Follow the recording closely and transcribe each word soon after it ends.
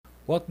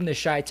Welcome to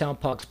Chi-Town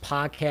Pucks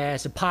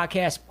Podcast, a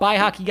podcast by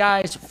hockey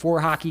guys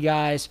for hockey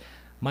guys.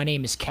 My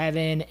name is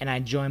Kevin, and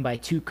I'm joined by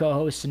two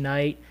co-hosts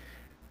tonight.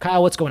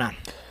 Kyle, what's going on?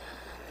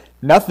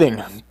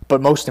 Nothing, but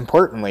most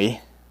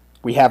importantly,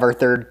 we have our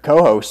third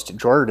co-host,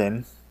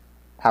 Jordan.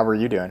 How are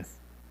you doing?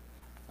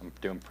 I'm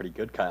doing pretty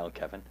good, Kyle and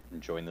Kevin.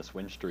 Enjoying this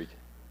win streak.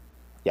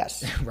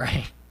 Yes.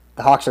 Right.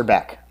 The Hawks are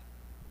back.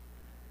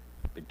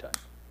 Big time.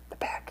 The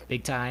back.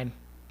 Big time.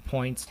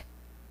 Points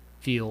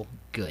feel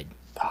good.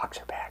 The Hawks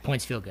are back.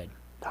 Points feel good.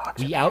 The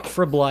Hawks We are out back.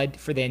 for blood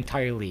for the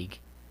entire league.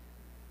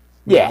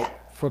 Yeah.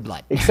 For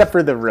blood. Except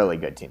for the really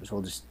good teams.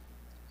 We'll just,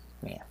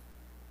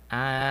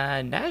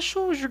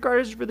 Nashville is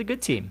regarded as a really good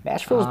team.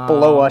 Nashville's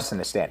below us in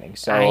the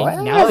standings. So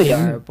I know they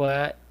are,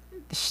 but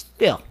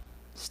still.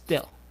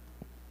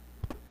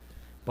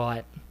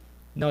 But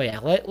no, yeah.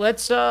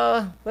 Let's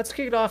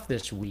kick it off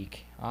this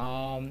week.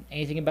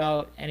 Anything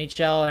about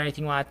NHL?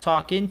 Anything you want to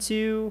talk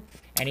into?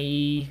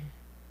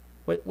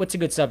 What's a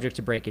good subject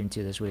to break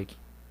into this week?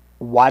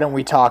 Why don't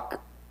we talk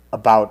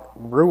about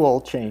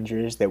rule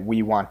changes that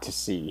we want to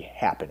see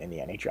happen in the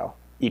NHL?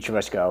 Each of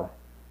us go,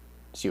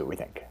 see what we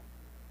think.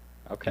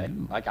 Okay,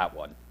 I got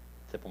one.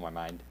 Tip on my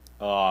mind.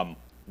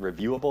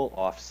 Reviewable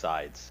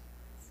offsides.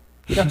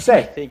 You don't I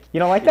say. think You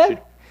don't like it that? should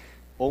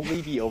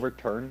only be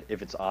overturned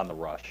if it's on the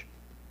rush.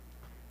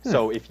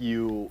 So if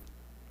you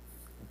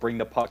bring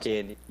the puck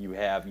in, you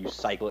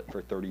cycle it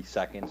for 30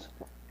 seconds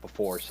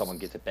before someone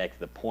gets it back to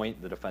the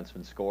point, the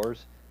defenseman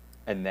scores,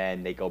 and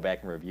then they go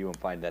back and review and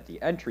find that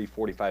the entry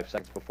 45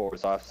 seconds before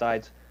was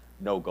offsides,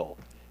 no goal.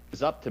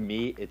 It's up to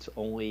me, it's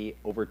only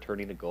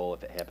overturning a goal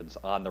if it happens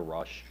on the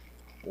rush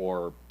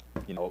or,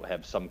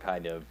 have some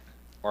kind of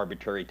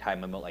arbitrary time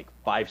limit, like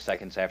 5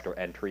 seconds after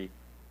entry.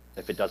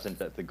 If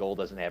the goal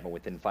doesn't happen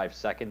within 5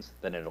 seconds,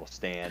 then it'll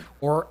stand.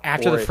 Or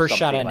after the if first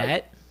shot something on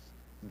net?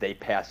 They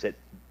pass it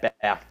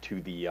back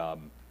to the,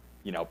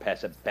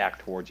 pass it back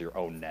towards your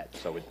own net,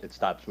 so it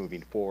stops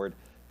moving forward.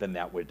 Then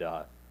that would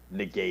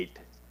negate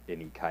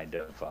any kind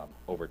of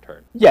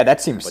overturn. Yeah, that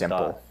seems But,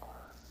 simple.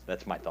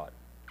 That's my thought.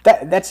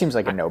 That seems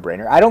like a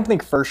no-brainer. I don't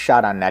think first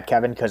shot on net,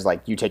 Kevin, because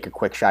you take a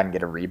quick shot and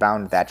get a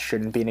rebound, that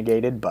shouldn't be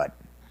negated. But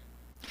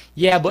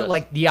Yeah, but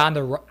like the on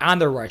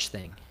the rush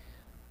thing,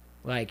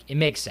 like it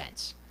makes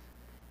sense.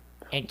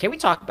 And can we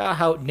talk about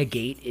how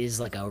negate is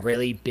like a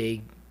really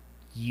big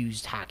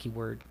used hockey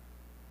word?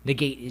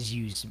 Negate is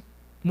used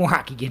more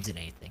hockey games than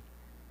anything.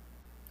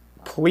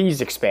 please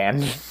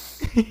expand.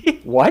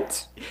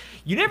 What?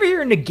 You never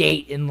hear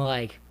negate in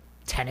like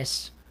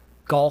tennis,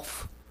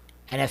 golf,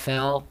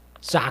 NFL,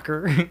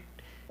 soccer.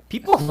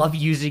 People love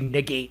using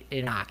negate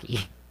in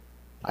hockey.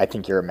 I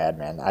think you're a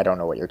madman. I don't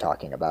know what you're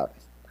talking about.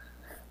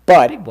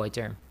 But Big boy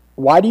term.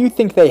 why do you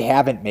think they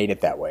haven't made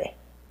it that way?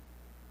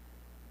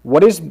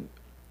 What is...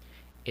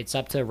 It's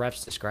up to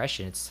ref's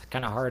discretion. It's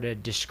kind of hard to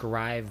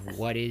describe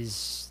what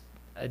is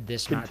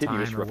this amount of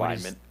Continuous time or what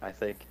is- refinement, I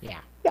think. Yeah.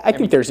 Yeah, I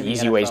think there's in the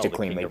easy ways NFL, to the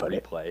cleanly king of put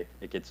it. replay,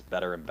 it gets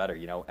better and better.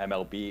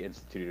 MLB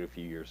instituted a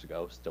few years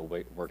ago, still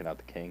working out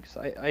the kinks.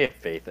 I have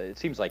faith. It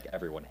seems like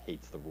everyone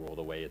hates the rule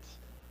the way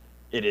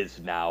it is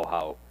now,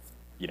 how,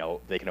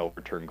 they can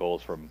overturn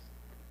goals from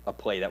a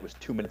play that was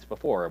 2 minutes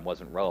before and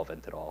wasn't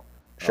relevant at all.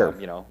 Sure.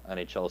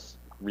 NHL's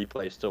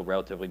replay is still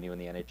relatively new in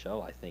the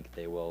NHL. I think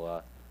they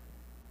will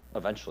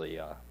eventually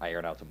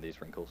iron out some of these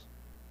wrinkles.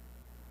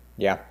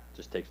 Yeah.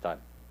 Just takes time.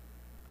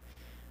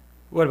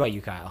 What about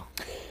you, Kyle?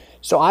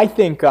 So I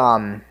think,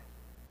 and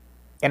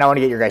I want to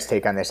get your guys'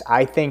 take on this.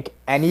 I think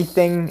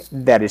anything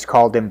that is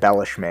called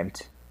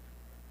embellishment,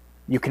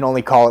 you can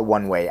only call it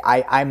one way.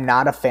 I'm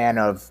not a fan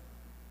of,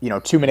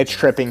 2 minutes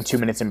tripping, 2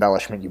 minutes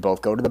embellishment, you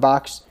both go to the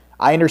box.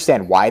 I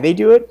understand why they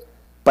do it,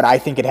 but I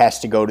think it has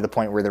to go to the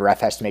point where the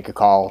ref has to make a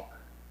call.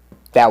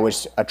 That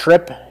was a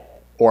trip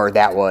or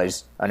that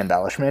was an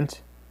embellishment.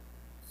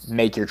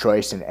 Make your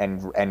choice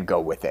and go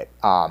with it.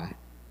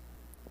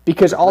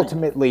 Because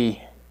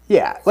ultimately...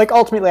 Yeah,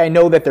 ultimately I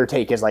know that their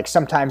take is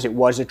sometimes it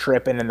was a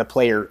trip and then the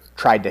player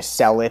tried to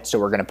sell it, so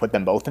we're going to put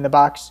them both in the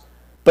box.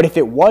 But if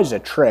it was a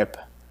trip,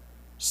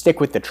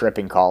 stick with the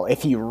tripping call.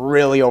 If he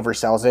really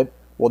oversells it,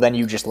 well, then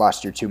you just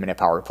lost your 2-minute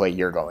power play.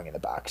 You're going in the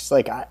box.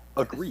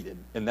 Agreed,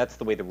 and that's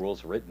the way the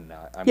rule's written.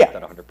 I'm Yeah.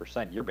 with that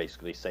 100%. You're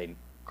basically saying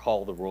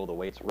call the rule the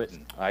way it's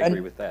written. I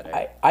agree with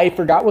that. I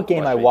forgot what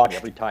game I watched.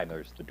 Every time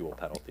there's the dual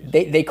penalties.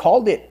 They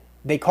called it.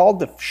 They called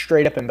the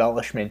straight up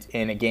embellishment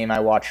in a game I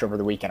watched over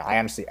the weekend.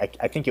 I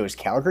think it was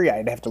Calgary.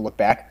 I'd have to look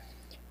back.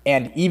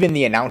 And even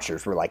the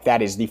announcers were like,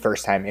 that is the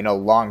first time in a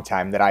long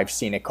time that I've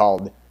seen it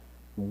called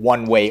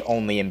one way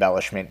only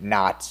embellishment,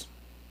 not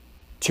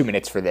 2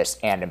 minutes for this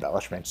and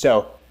embellishment.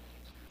 So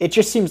it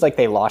just seems like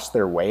they lost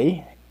their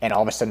way, and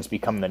all of a sudden it's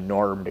become the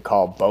norm to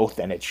call both,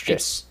 and it's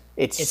just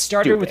it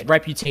started with stupid.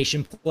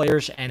 reputation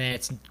players, and then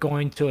it's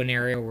going to an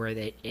area where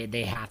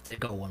they have to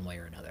go one way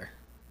or another.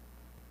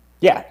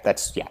 Yeah.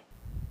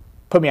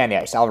 Put me on the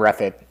ice. I'll ref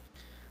it,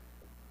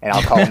 and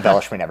I'll call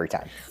embellishment every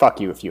time.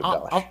 Fuck you if you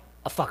embellish.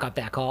 I'll fuck up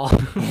that call.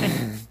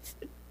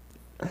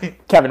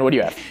 Kevin, what do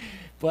you have?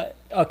 But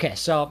okay,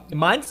 so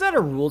mine's not a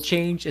rule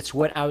change. It's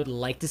what I would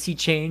like to see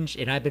change,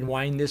 and I've been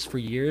wanting this for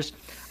years.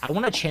 I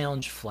want to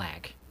challenge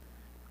flag.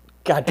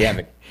 God damn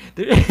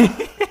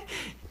it.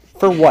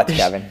 For what,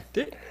 Kevin?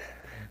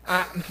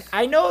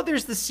 I know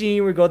there's the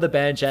scene where you go to the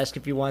bench, ask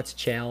if you want to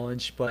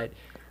challenge, but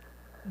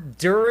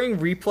during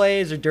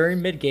replays or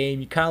during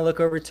mid-game, you kind of look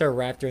over to a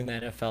ref during the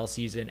NFL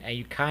season, and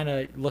you kind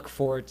of look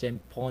forward to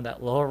him pulling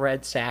that little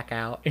red sack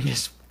out and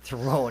just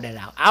throwing it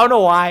out. I don't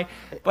know why,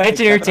 but it's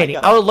irritating.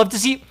 I would love to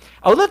see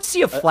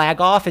a flag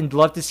off, and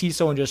love to see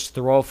someone just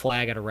throw a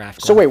flag at a ref.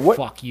 So wait, what?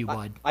 Fuck you,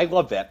 bud. I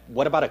love that.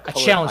 What about a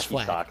colored challenge hockey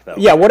flag. sock, though?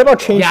 Yeah, what about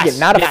changing Yes, it?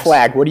 Not a yes.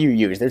 flag. What do you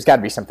use? There's got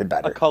to be something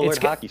better. A colored It's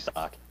hockey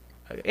sock.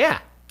 Yeah.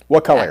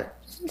 What color?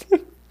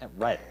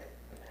 Red.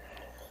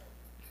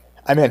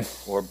 I'm in.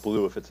 Or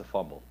blue if it's a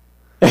fumble.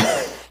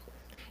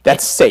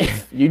 That's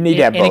safe. You need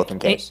to have both in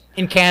case.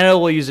 In Canada,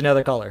 we'll use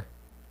another color.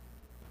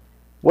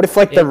 What if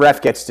the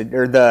ref gets to,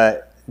 or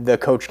the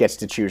coach gets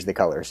to choose the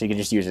color, so you can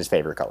just use his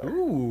favorite color?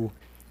 Ooh.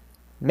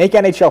 Make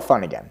NHL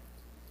fun again.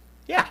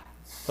 Yeah.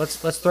 Let's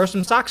throw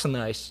some socks on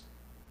the ice.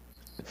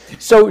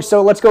 So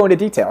let's go into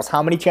details.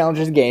 How many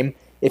challenges a game?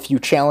 If you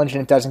challenge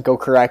and it doesn't go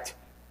correct,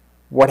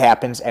 what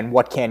happens, and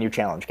what can you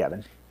challenge,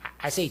 Kevin?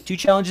 I say 2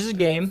 challenges a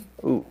game.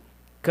 Ooh.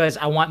 Because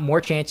I want more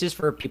chances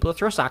for people to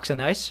throw socks on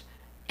the ice.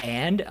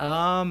 And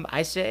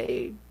I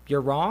say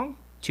you're wrong.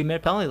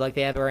 2-minute penalty like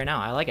they have right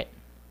now. I like it.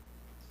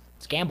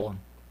 It's gambling.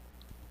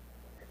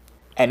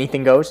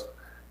 Anything goes?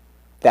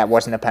 That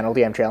wasn't a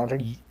penalty I'm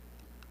challenging?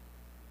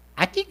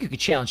 I think you could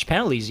challenge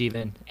penalties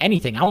even.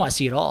 Anything. I want to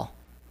see it all.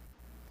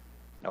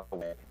 No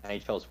way.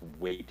 NHL is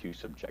way too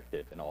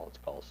subjective in all its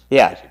calls.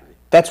 Yeah. I disagree.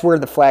 That's where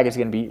the flag is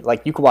going to be.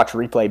 Like, you could watch a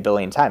replay a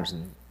billion times,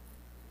 and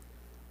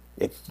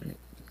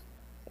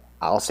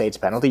I'll say it's a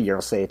penalty,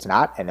 you'll say it's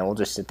not, and then we'll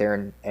just sit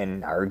there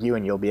and argue,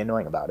 and you'll be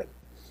annoying about it.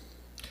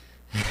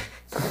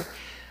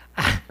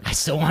 I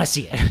still want to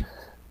see it.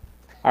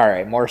 All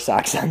right, more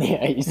socks on the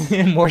ice.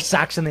 More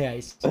socks on the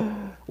ice.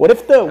 What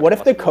if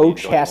the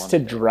coach has to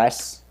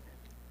dress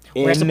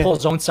Or has to pull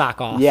his own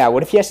sock off. Yeah,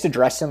 what if he has to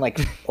dress in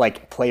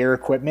like player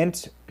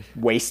equipment,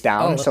 waist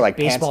down, so like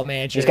baseball pants,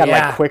 manager. he's got to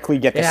like quickly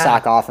get the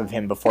sock off of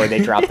him before they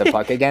drop the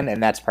puck again,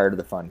 and that's part of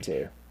the fun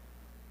too.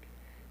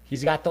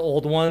 He's got the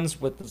old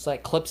ones with this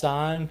like clips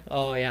on.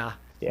 Oh yeah.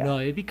 No,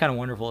 it'd be kind of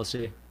wonderful to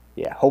see.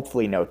 Yeah,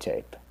 hopefully no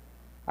tape.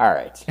 All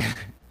right.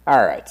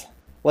 All right.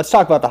 Let's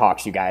talk about the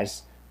Hawks, you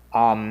guys.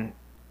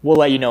 We'll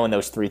let you know when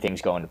those 3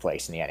 things go into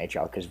place in the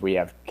NHL because we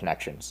have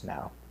connections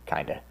now,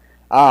 kind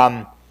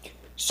of.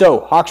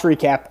 So, Hawks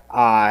recap.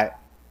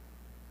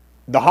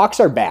 The Hawks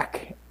are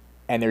back,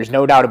 and there's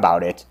no doubt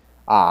about it.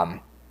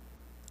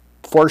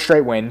 4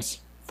 straight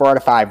wins, 4 out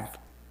of 5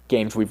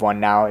 games we've won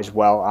now as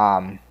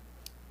well.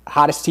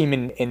 Hottest team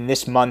in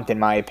this month, in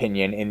my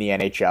opinion, in the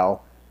NHL.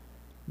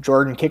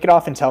 Jordan, kick it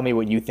off and tell me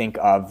what you think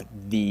of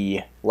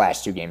the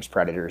last 2 games,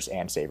 Predators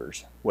and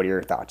Sabres. What are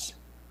your thoughts?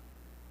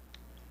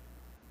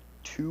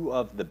 2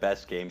 of the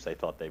best games I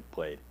thought they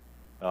played.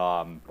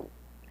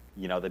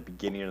 The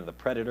beginning of the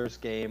Predators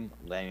game,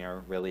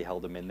 Lanier really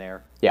held them in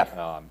there.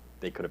 Yeah.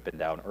 They could have been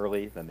down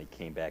early, then they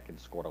came back and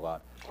scored a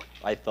lot.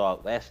 I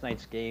thought last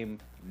night's game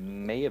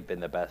may have been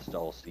the best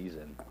all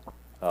season.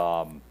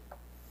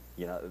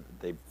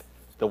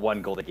 The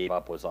one goal they gave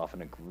up was off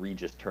an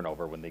egregious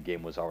turnover when the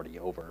game was already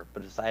over.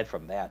 But aside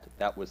from that,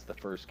 that was the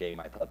first game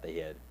I thought they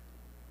had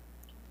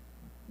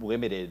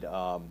limited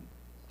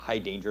high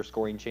danger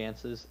scoring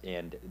chances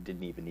and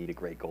didn't even need a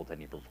great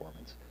goaltending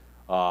performance.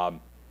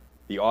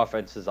 The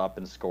offense is up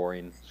and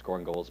scoring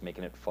goals,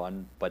 making it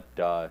fun. But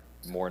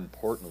more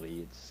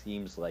importantly, it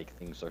seems like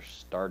things are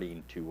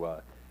starting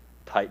to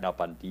tighten up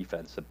on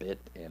defense a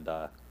bit. And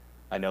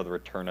I know the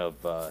return of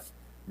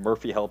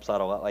Murphy helps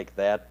out a lot like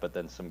that, but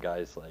then some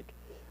guys like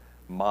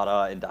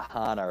Mata and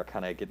Dahan are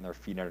kind of getting their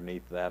feet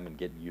underneath them and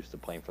getting used to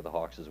playing for the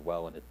Hawks as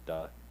well. And it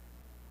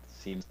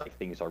seems like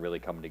things are really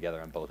coming together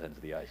on both ends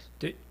of the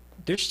ice.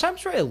 There's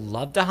times where I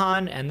love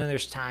Dahan, and then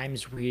there's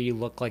times where he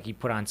looked like he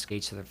put on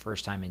skates for the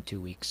first time in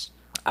 2 weeks.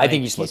 I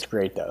think he's looked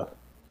great, though.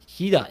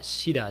 He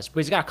does. But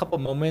he's got a couple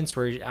moments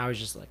where I was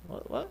just like,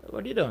 what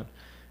are you doing?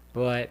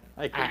 But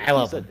I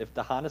love him. If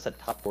Dahan is a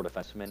top 4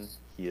 defenseman,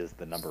 he is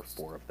the number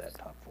 4 of that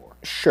top 4.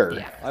 Sure.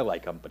 Yeah. I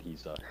like him, but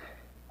he's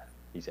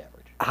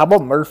average. How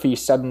about Murphy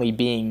suddenly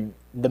being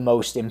the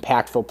most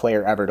impactful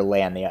player ever to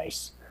lay on the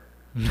ice?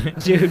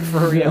 Dude,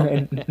 for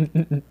real.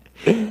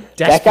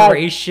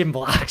 Desperation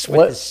blocks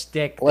with the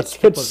stick. Let's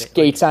put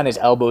skates on his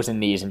elbows and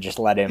knees and just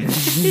let him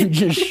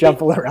just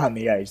shuffle around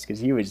the ice because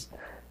he was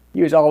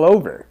all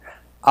over.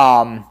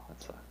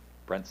 That's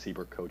Brent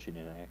Seabrook coaching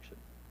in action.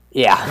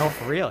 Yeah. No,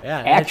 for real. Yeah.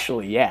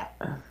 Actually, yeah.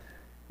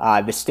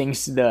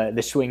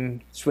 The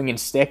swing and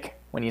stick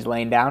when he's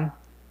laying down.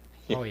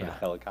 Oh yeah. The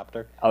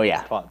helicopter. Oh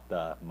yeah.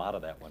 Taught Mata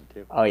that one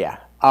too. Oh yeah.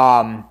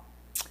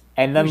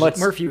 And then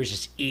Murphy was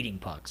just eating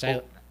pucks.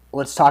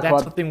 Let's talk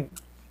about something.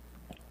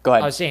 Go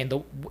ahead. I was saying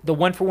the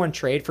 1-for-1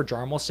 trade for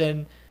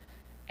Jarmelson,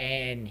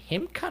 and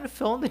him kind of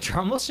filling the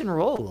Jarmelson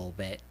role a little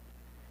bit.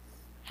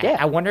 Yeah.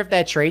 I wonder if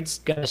that trade's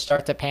gonna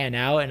start to pan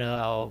out in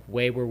a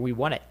way where we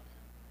want it.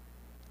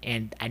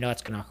 And I know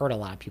it's going to hurt a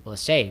lot of people to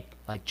say,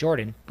 like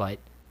Jordan, but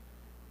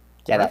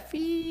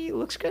Murphy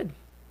looks good.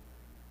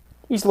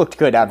 He's looked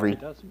good every.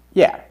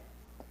 Yeah,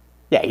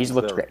 he's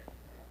looked great.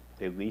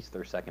 At least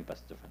their second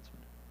best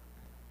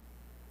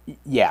defenseman.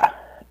 Yeah,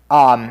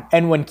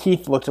 and when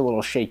Keith looked a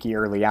little shaky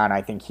early on,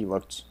 I think he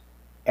looked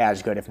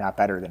as good, if not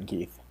better, than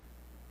Keith.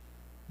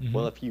 Mm-hmm.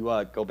 Well, if you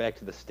go back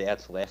to the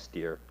stats last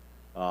year,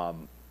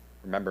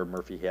 remember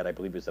Murphy had, I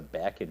believe, it was a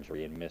back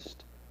injury and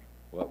missed,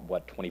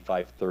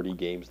 25, 30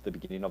 games at the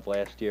beginning of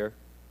last year.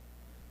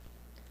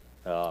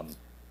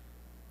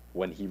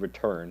 When he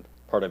returned,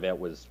 part of that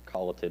was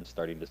Colleton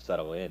starting to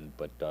settle in,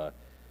 but,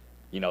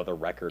 the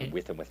record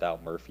with and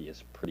without Murphy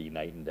is pretty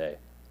night and day.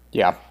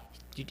 Yeah.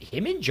 Dude,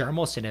 him and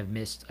Jarmelson have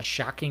missed a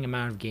shocking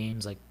amount of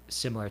games, like,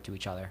 similar to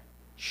each other.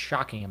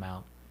 Shocking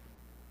amount.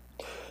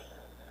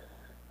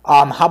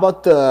 How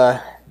about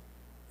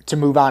to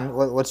move on,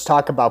 let's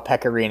talk about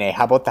Pecorine.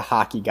 How about the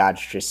hockey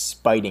gods just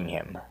spiting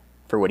him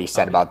for what he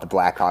said about the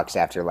Blackhawks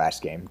after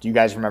last game? Do you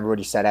guys remember what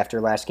he said after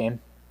last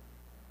game?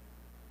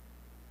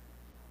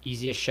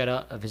 Easiest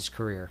shutout of his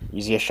career.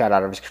 Easiest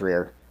shutout of his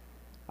career.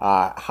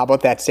 How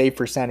about that save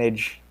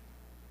percentage?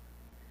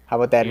 How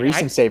about that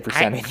recent save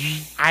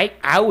percentage?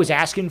 I was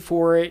asking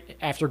for it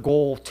after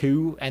goal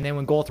 2, and then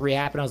when goal 3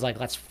 happened, I was like,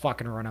 let's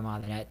fucking run him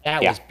on the net.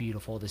 That was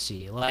beautiful to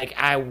see. Like,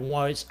 I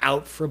was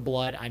out for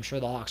blood. I'm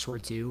sure the Hawks were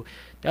too.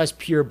 That was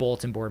pure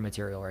bulletin board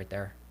material right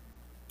there.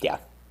 Yeah.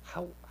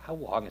 How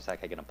long is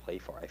that guy going to play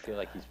for? I feel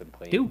like he's been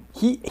playing. Dude,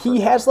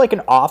 he has like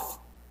an off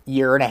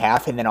year and a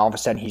half, and then all of a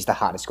sudden he's the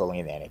hottest goalie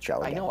in the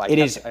NHL again.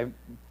 I know.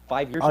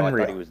 5 years ago, I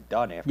thought he was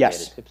done after he had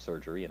his hip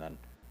surgery, and then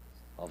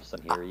all of a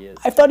sudden here he is.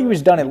 I thought he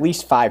was done at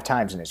least 5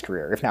 times in his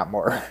career, if not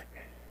more.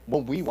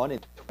 When we won in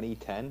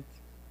 2010,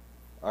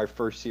 our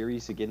first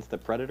series against the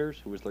Predators,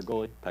 who was their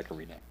goalie?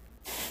 Pecorine.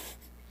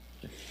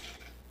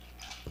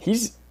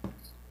 He's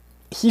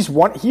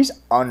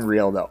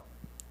unreal though.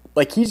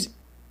 Like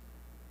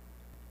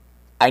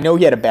I know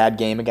he had a bad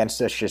game against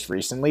us just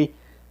recently,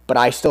 but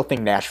I still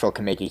think Nashville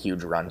can make a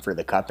huge run for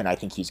the Cup, and I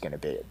think he's going to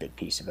be a big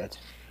piece of it.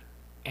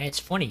 And it's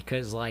funny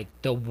because, like,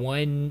 the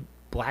one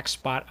black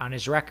spot on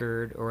his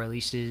record, or at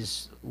least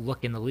his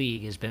look in the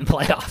league, has been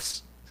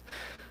playoffs.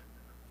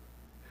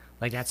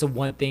 Like, that's the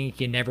one thing he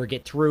can never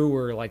get through,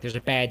 or, like, there's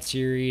a bad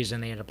series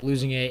and they end up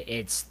losing it.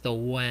 It's the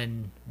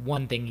one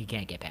thing he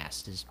can't get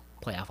past is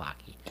playoff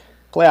hockey.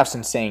 Playoffs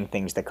and saying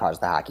things that cause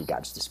the hockey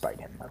gods to spite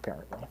him,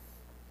 apparently.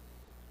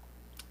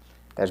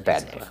 That's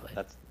bad. Exactly.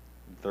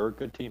 They're a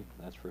good team,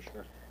 that's for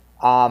sure.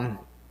 Dach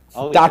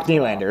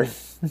Nylander.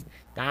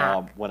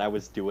 When I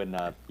was doing,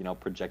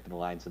 projecting the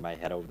lines in my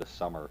head over the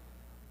summer,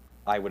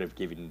 I would have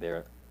given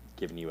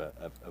you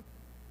a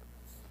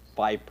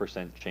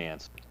 5%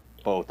 chance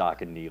both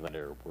Dach and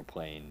Nylander were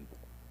playing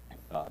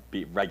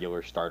be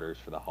regular starters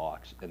for the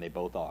Hawks, and they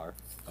both are.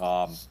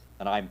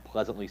 And I'm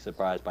pleasantly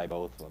surprised by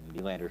both of them.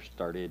 Nylander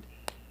started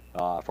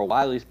for a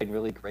while. He's been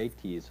really great.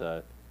 He's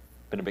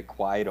been a bit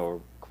quieter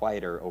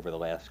over the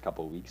last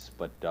couple of weeks,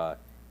 but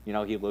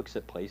he looks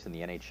at place in the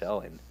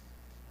NHL,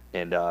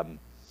 and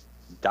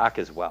Dach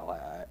as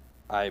well.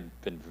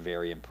 I've been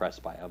very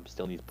impressed by him.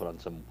 Still needs to put on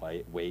some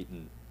weight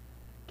and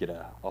get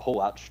a whole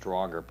lot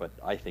stronger. But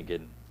I think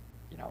in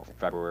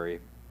February,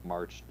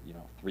 March,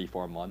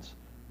 3-4 months,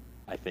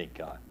 I think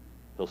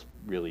he'll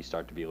really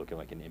start to be looking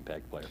like an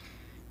impact player.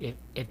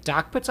 If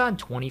Dach puts on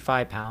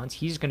 25 pounds,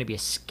 he's going to be a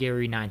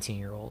scary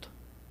 19-year-old.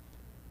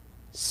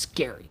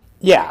 Scary.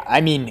 Yeah,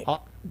 I mean,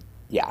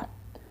 yeah.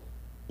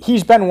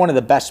 He's been one of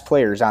the best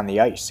players on the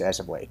ice as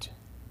of late.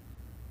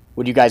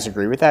 Would you guys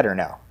agree with that or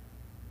no?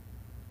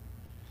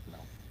 No.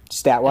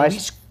 Stat-wise?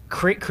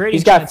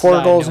 He's got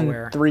 4 goals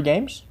in 3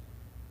 games?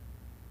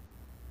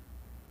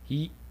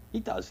 He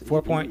does.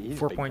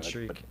 4-point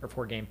streak, or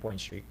 4-game point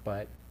streak,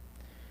 but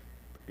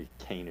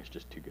Kane is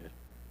just too good.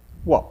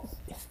 Well,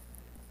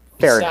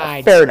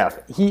 fair enough.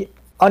 He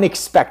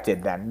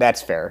unexpected then.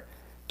 That's fair.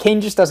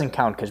 Kane just doesn't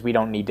count because we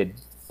don't need to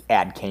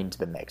add Kane to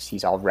the mix.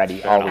 He's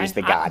already always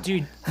the god.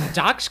 Dude,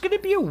 Dach's going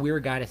to be a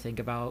weird guy to think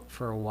about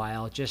for a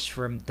while, just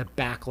from the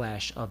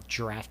backlash of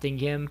drafting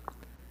him.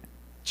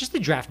 Just the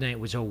draft night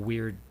was a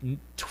weird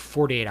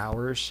 48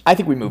 hours. I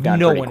think we moved on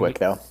pretty quick,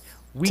 though.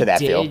 We to that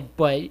did, field.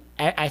 But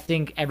I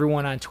think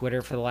everyone on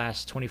Twitter for the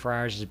last 24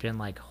 hours has been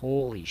like,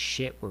 holy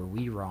shit, were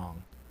we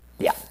wrong?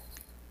 Yeah.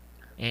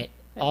 And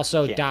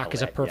also, Dach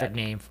is a perfect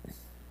name.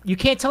 You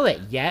can't tell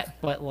that yet,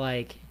 but,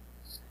 like,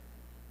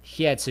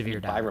 he had severe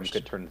doubters. Byram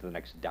could turn into the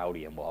next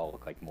Dowdy and we'll all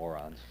look like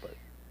morons, but...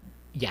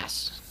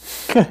 Yes.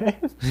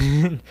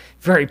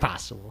 Very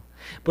possible.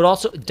 But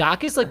also,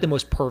 Dach is, like, the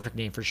most perfect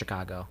name for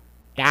Chicago.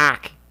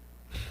 Dach.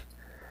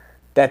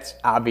 That's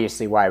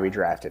obviously why we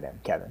drafted him,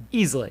 Kevin.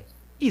 Easily.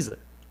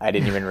 I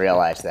didn't even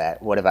realize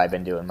that. What have I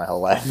been doing my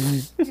whole life?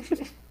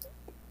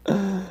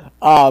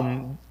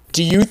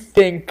 Do you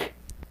think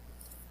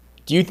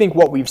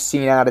what we've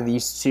seen out of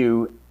these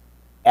two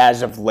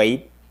as of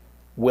late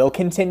will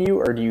continue,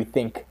 or do you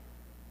think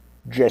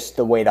just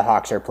the way the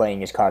Hawks are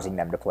playing is causing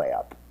them to play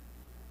up?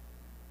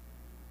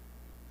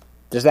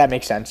 Does that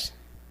make sense?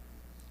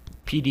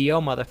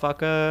 PDO,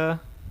 motherfucker.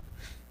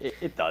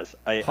 It does.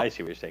 I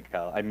see what you're saying,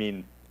 Kyle. I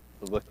mean,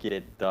 look at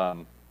it.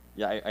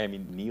 I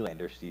mean,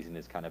 Nylander's season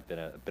has kind of been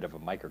a bit of a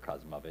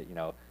microcosm of it. You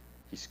know,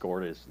 he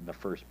scored in the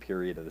first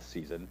period of the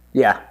season.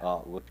 Yeah.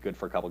 Looked good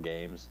for a couple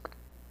games.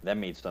 Then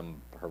made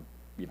some,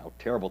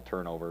 terrible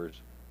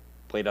turnovers.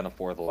 Played on the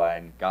fourth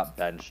line, got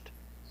benched.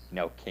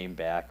 Came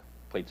back,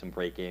 played some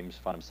great games,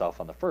 found himself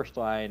on the first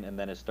line, and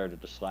then it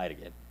started to slide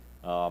again.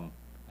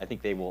 I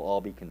think they will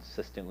all be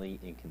consistently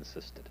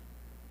inconsistent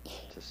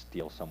to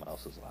steal someone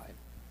else's line.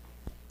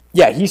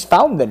 Yeah, he's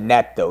found the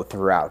net, though,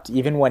 throughout.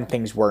 Even when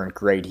things weren't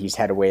great, he's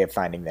had a way of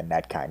finding the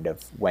net, kind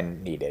of,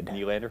 when needed.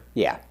 Nylander?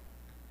 Yeah.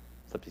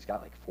 Except he's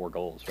got, 4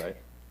 goals, right?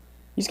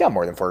 He's got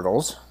more than 4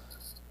 goals.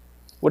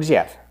 What does he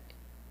have?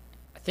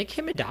 I think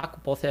him and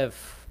Dach both have...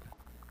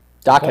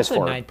 Dach has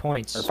 4. 9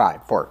 points. Or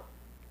 5. 4.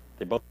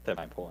 They both have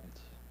 9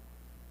 points.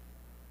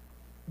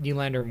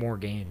 Nylander more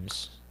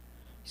games.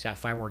 He's got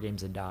 5 more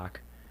games than Dach.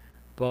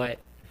 But...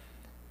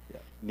 Yeah.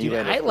 Dude,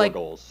 Nylander I 4 like...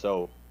 goals,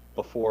 so...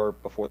 Before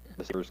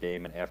the first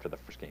game and after the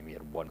first game, he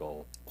had 1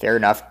 goal. Fair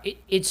enough. I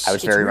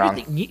was very wrong.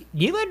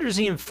 Nylander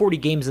isn't even 40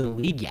 games in the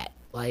league yet.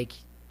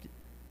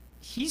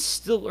 He's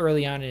still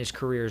early on in his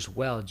career as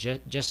well,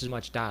 just as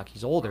much Dach.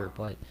 He's older,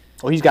 but...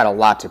 Well, he's got a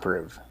lot to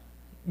prove.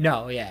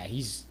 No, yeah,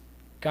 he's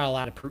got a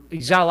lot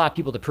of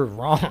people to prove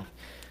wrong.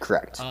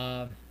 Correct.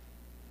 I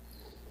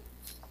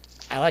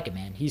like it,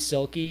 man. He's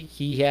silky.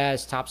 He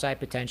has topside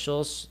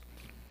potentials.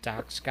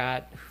 Dach's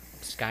got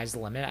sky's the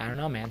limit. I don't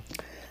know, man.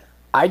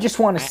 I just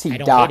want to see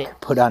Dach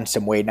put on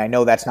some weight, and I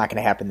know that's not going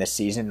to happen this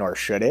season, nor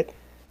should it.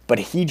 But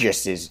he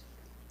just is.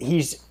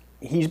 He's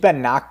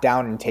been knocked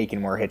down and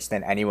taken more hits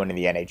than anyone in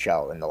the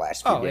NHL in the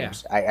last few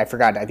games. Yeah. I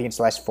forgot. I think it's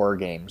the last 4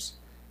 games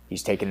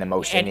he's taken the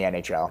most in the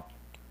NHL.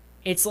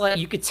 It's like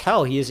you could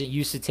tell he isn't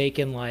used to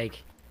taking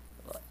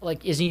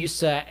isn't used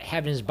to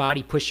having his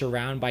body pushed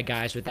around by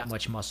guys with that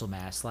much muscle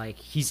mass.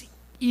 He's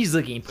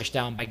easily getting pushed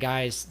down by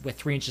guys with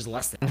 3 inches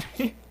less than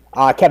him.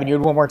 Kevin, you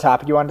had one more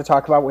topic you wanted to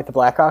talk about with the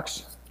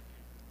Blackhawks?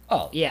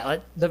 Oh, yeah.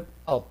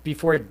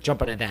 Before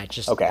jumping into that,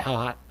 just okay. How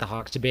hot the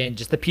Hawks have been.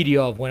 Just the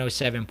PDO of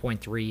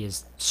 107.3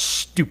 is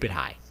stupid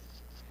high.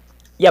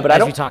 Yeah, but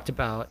As we talked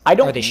about,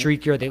 are they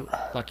streaky or are they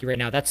lucky right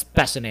now? That's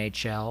best in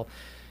NHL.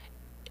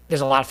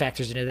 There's a lot of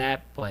factors into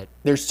that, but...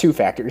 There's 2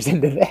 factors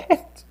into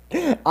that.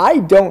 I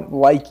don't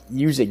like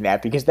using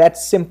that because that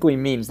simply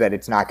means that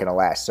it's not going to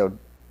last. So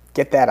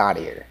get that out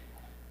of here.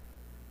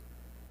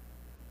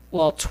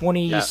 Well,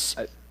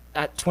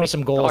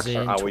 20-some goals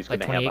in, are always going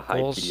to have a high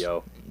goals.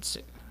 PDO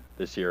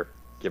this year,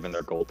 given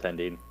their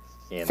goaltending.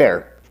 And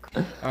fair.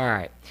 All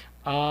right.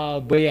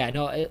 But yeah,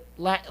 no.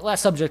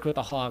 Last subject with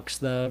the Hawks,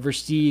 the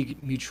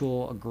Versteeg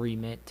mutual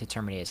agreement to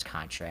terminate his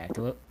contract.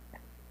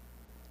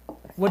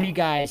 What do you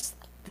guys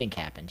think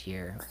happened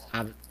here?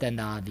 Than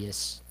the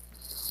obvious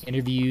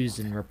interviews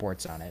and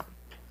reports on it.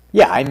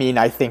 Yeah, I mean,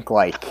 I think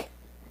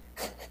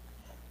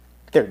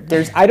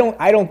there's I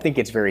don't think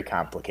it's very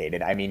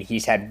complicated. I mean,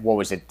 he's had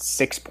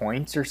 6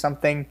 points or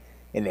something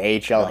in the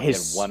AHL. He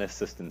had 1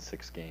 assist in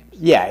 6 games.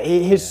 Yeah,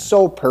 his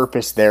sole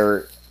purpose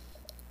there,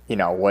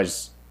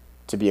 was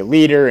to be a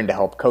leader and to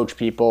help coach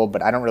people.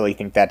 But I don't really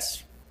think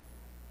that's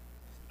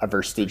a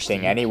Versteeg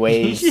thing,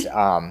 anyways.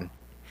 And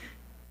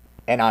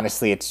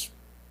honestly,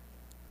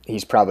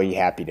 he's probably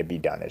happy to be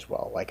done as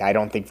well. I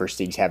don't think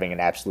Versteeg's having an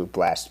absolute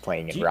blast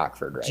playing in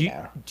Rockford right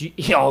now.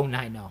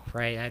 I know,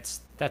 right?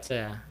 That's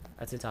a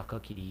tough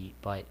cookie to eat.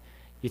 But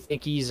you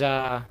think he's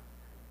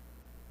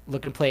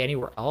looking to play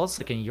anywhere else,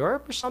 like in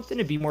Europe or something,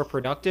 to be more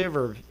productive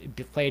or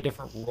play a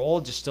different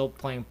role, just still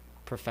playing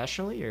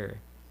professionally, or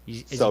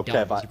is he done?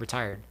 Kev, is he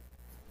retired?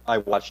 I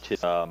watched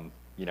his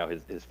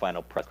his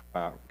final press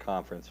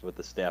conference with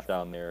the staff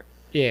down there.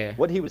 Yeah.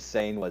 What he was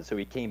saying was, so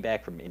he came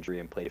back from injury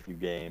and played a few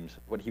games.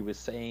 What he was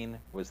saying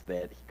was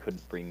that he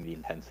couldn't bring the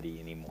intensity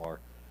anymore,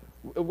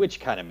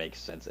 which kind of makes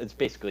sense. It's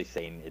basically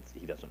saying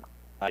he doesn't.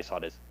 I saw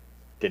it as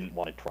didn't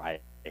want to try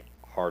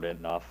hard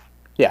enough.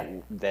 Yeah.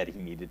 That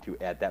he needed to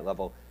at that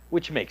level,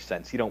 which makes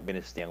sense. You don't win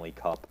a Stanley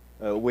Cup,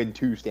 win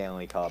 2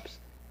 Stanley Cups,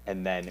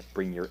 and then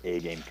bring your A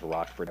game to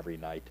Rockford every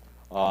night.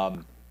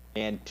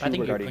 And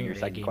 2, regarding your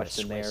second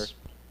question there,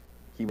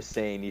 he was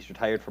saying he's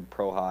retired from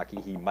pro hockey.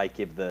 He might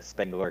give the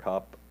Spengler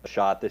Cup a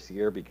shot this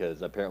year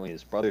because apparently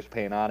his brother's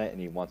paying on it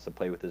and he wants to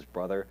play with his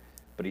brother.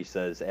 But he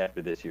says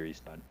after this year he's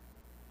done.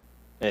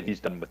 And he's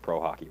done with pro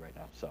hockey right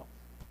now. So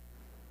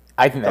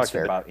I think that's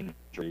fair. About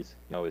injuries,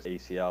 his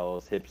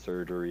ACLs, hip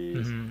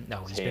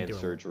surgeries, his hand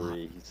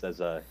surgery. He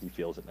says he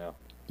feels it now.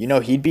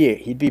 He'd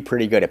be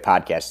pretty good at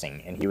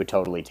podcasting, and he would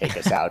totally take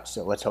us out.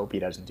 So let's hope he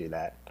doesn't do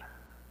that.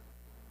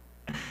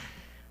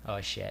 Oh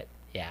shit!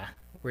 Yeah,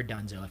 we're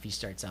donezo if he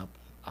starts up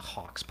a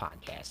Hawks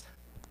podcast.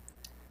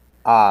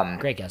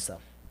 Great guess though.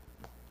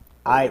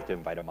 I have to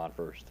invite him on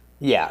first.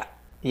 Yeah.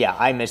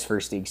 I miss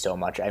Versteeg so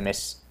much. I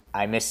miss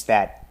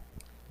that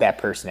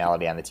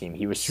personality on the team.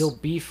 He'll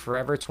be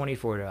forever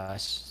 24 to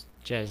us.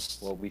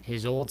 Just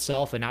his old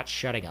self and not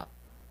shutting up.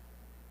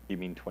 You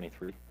mean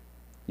 23?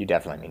 You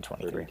definitely mean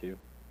 23. 32.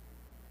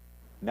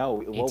 No,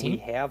 well,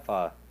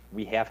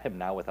 we have him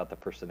now without the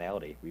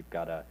personality. We've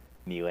got a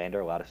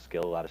Nylander, a lot of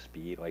skill, a lot of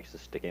speed, likes to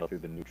stick it through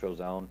the neutral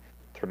zone,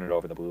 turn it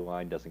over the blue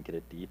line, doesn't get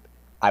it deep.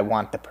 I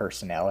want the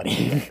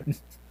personality.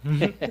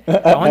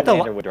 I want the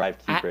Nylander would drive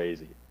you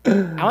crazy.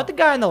 I want the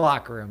guy in the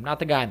locker room, not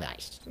the guy in the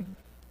ice.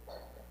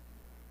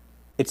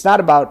 It's not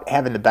about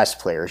having the best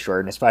players,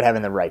 Jordan. It's about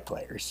having the right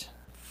players.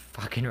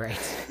 Fucking right.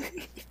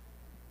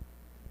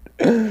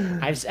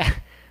 I've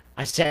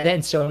said that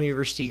in so many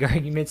Versteeg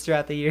arguments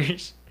throughout the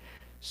years.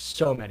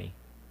 So many.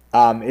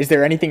 Is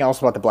there anything else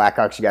about the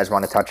Blackhawks you guys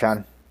want to touch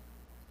on?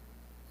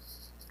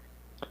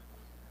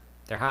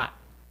 They're hot.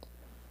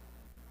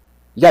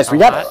 You guys, we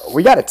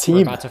got a team.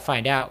 We're about to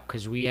find out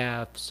because we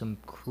have some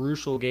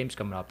crucial games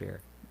coming up here.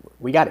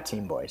 We got a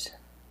team, boys.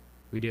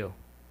 We do.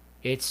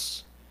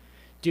 It's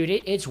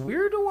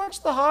weird to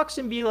watch the Hawks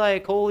and be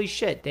like, holy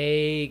shit,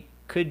 they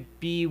could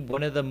be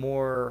one of the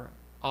more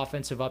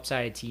offensive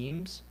upside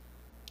teams.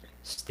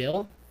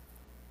 Still.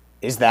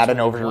 Is that an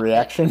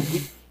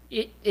overreaction?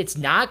 It's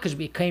not, because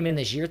we came in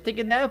this year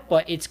thinking that,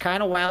 but it's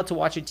kind of wild to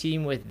watch a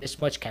team with this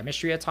much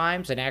chemistry at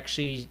times and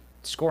actually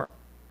score.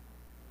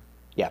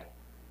 Yeah.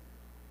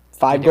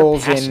 5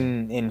 goals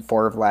in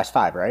 4 of the last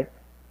 5, right?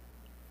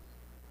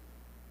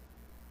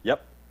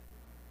 Yep.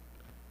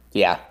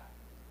 Yeah.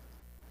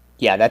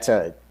 Yeah, it's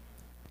a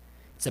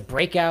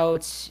breakout.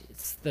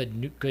 It's the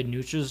good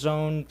neutral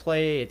zone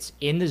play. It's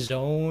in the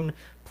zone,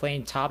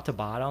 playing top to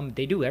bottom.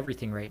 They do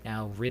everything right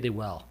now really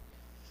well.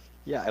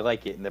 Yeah, I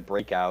like it. In the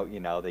breakout,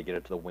 they get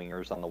it to the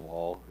wingers on the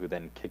wall, who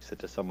then kicks it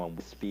to someone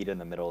with speed in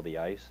the middle of the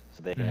ice,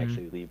 so they can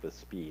actually leave with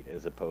speed,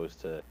 as opposed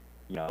to,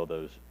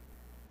 those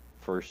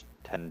first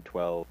 10,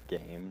 12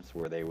 games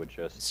where they would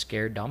just...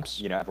 Scared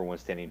dumps? Everyone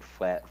standing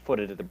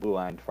flat-footed at the blue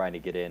line trying to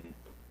get in.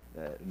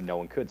 No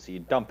one could, so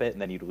you'd dump it,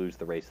 and then you'd lose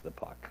the race of the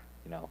puck.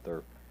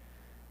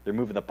 They're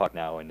moving the puck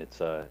now, and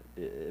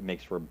it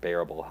makes for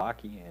bearable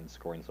hockey and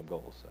scoring some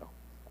goals, so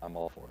I'm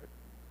all for it.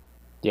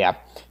 Yeah.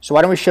 So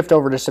why don't we shift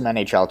over to some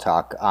NHL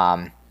talk?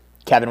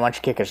 Kevin, why don't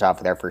you kick us off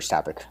with our first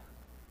topic?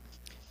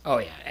 Oh,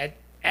 yeah.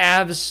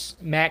 Avs,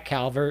 Matt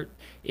Calvert.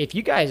 If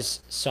you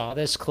guys saw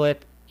this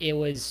clip, it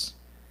was...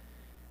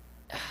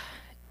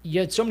 You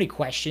had so many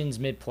questions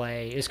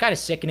mid-play. It was kind of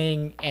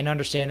sickening and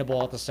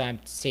understandable at the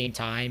same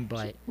time,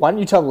 but... Why don't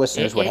you tell the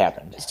listeners what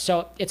happened?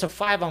 So it's a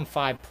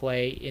 5-on-5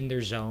 play in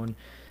their zone.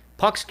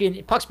 Puck's been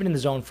in the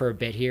zone for a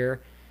bit here.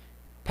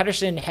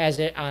 Pettersson has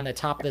it on the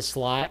top of the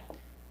slot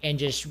and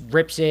just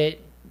rips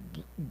it,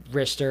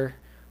 wrister.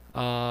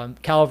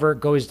 Calvert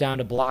goes down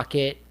to block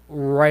it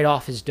right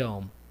off his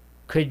dome.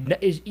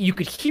 You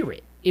could hear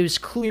it. It was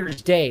clear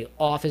as day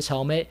off his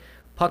helmet.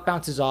 Puck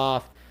bounces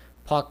off.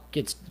 Puck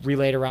gets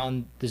relayed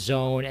around the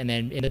zone and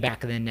then in the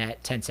back of the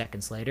net 10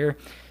 seconds later.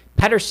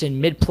 Pettersson,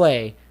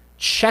 mid-play,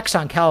 checks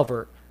on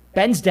Calvert,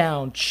 bends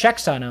down,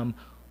 checks on him,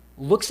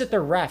 looks at the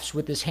refs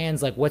with his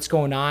hands like, what's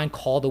going on?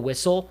 Call the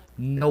whistle.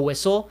 No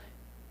whistle.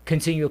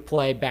 Continue to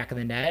play back of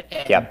the net.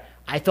 And yep.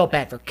 I felt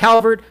bad for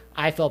Calvert.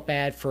 I felt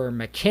bad for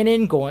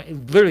McKinnon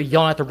literally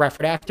yelling at the ref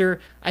right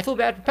after. I feel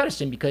bad for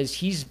Pettersson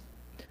because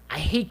I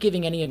hate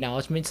giving any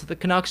acknowledgments to the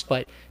Canucks,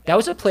 but that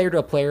was a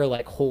player-to-player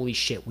like, holy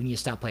shit, we need to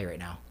stop playing right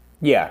now.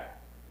 Yeah.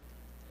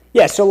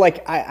 Yeah, so,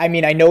 I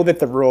mean, I know that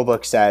the rule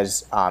book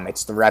says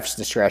it's the ref's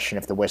discretion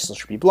if the whistle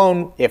should be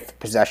blown, if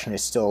possession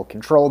is still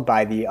controlled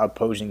by the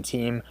opposing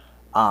team.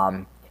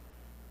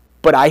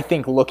 But I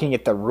think looking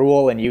at the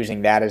rule and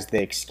using that as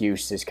the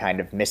excuse is kind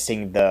of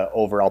missing the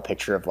overall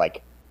picture of,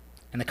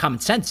 and the common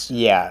sense.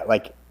 Yeah,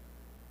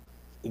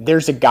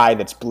 there's a guy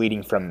that's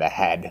bleeding from the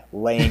head,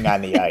 laying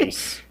on the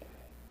ice,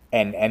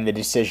 and the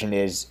decision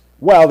is,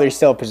 well, there's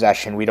still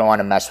possession. We don't want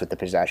to mess with the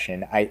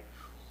possession.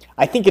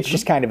 I think it's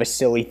just kind of a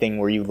silly thing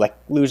where you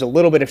lose a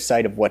little bit of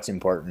sight of what's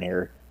important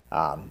here,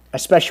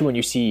 especially when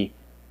you see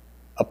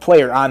a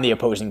player on the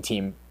opposing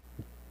team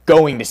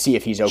going to see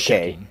if he's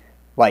okay. Checking.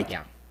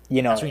 Yeah.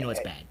 That's when you know it's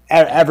bad.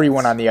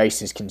 Everyone on the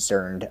ice is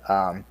concerned.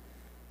 And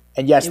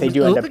yes, they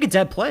do It end looked up... like a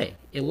dead play.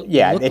 It looked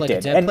like did.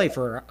 A dead play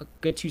for a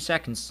good 2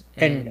 seconds.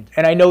 And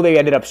I know they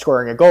ended up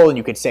scoring a goal, and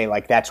you could say,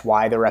 that's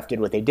why the ref did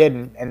what they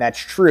did, and that's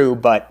true,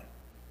 but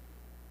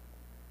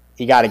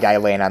you got a guy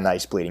laying on the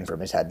ice bleeding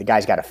from his head. The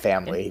guy's got a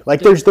family.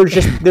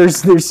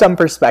 There's some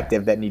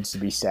perspective that needs to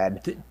be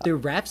said. The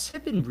refs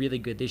have been really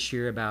good this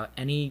year about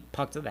any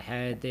puck to the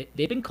head.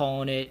 They've been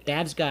calling it. The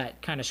Avs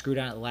got kind of screwed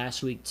on it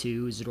last week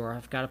too.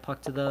 Zadorov got a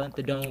puck to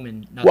the dome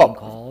and nothing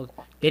called.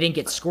 They didn't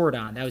get scored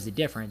on. That was the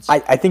difference. I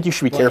think you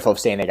should be careful of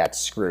saying they got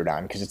screwed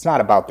on because it's not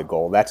about the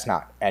goal. That's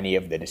not any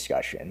of the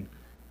discussion.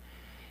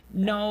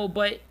 No,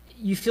 but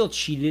you feel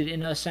cheated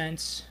in a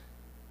sense.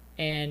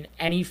 And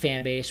any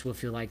fan base will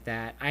feel like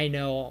that. I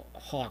know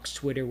Hawks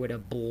Twitter would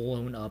have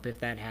blown up if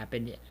that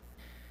happened.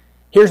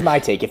 Here's my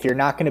take. If you're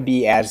not going to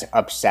be as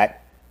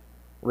upset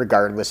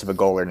regardless of a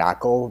goal or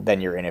not goal,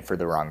 then you're in it for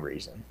the wrong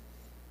reason.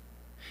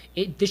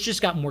 This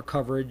just got more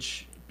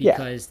coverage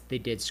because they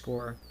did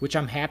score, which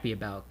I'm happy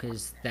about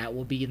because that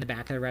will be in the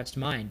back of the ref's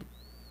mind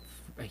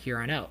here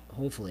on out,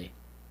 hopefully.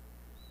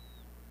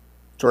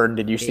 Jordan,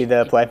 did you see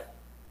the play?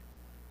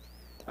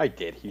 I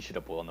did. He should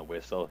have blown the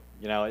whistle.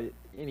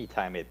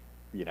 Anytime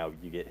you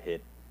get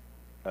hit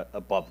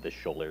above the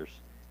shoulders.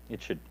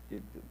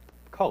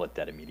 Call it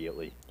dead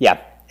immediately. Yeah,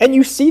 and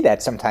you see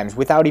that sometimes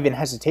without even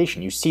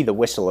hesitation. You see the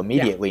whistle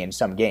immediately in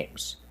some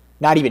games,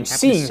 not even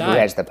seeing who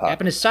has the puck.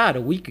 Happened to Sod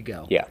a week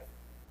ago. Yeah,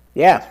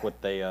 yeah. That's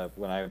what they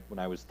when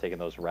I was taking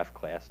those ref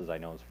classes. I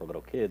know it's for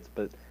little kids,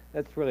 but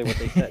that's really what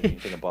they said.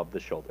 Anything above the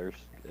shoulders,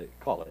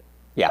 call it.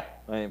 Yeah.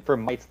 I mean, for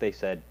mites, they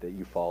said that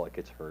you fall, it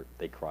gets hurt.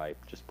 They cry,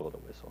 just blow the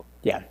whistle.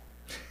 Yeah.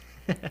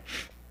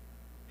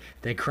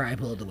 They cry,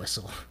 blow the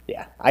whistle.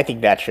 Yeah, I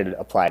think that should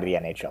apply to the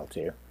NHL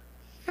too.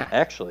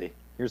 Actually,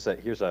 here's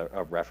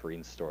a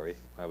refereeing story.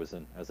 I was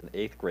in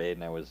 8th grade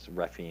and I was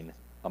reffing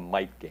a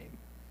mite game,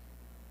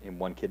 and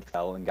one kid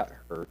fell and got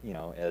hurt.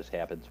 As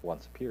happens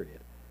once a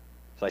period.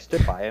 So I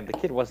stood by him. The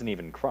kid wasn't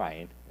even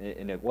crying,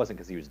 and it wasn't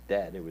because he was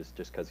dead. It was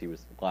just because he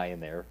was lying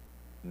there,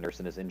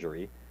 nursing his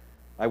injury.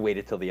 I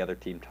waited till the other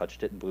team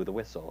touched it and blew the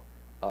whistle,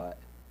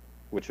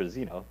 which was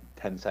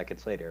 10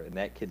 seconds later, and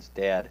that kid's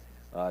dad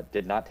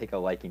did not take a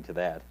liking to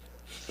that.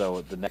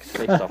 So the next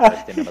face-off,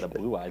 I stand up at a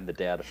blue eye, and the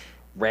dad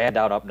ran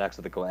down up next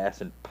to the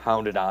glass and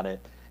pounded on it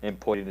and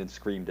pointed and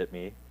screamed at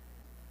me.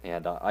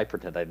 And I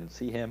pretended I didn't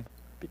see him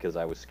because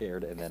I was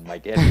scared, and then my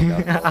dad came out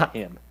and yelled at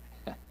him.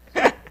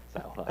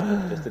 So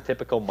just a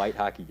typical mite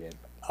hockey game.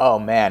 Oh,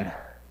 man.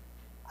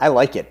 I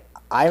like it.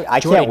 I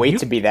Jordan, can't wait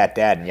to be that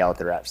dad and yell at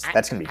the refs.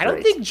 That's going to be great. I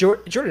don't think,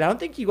 Jordan, I don't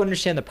think you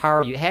understand the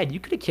power you had. You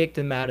could have kicked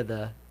him out of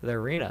the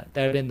arena.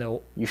 That would have been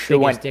the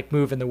biggest dick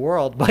move in the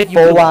world. But you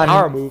did a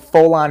power move.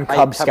 Full-on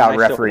Cub Scout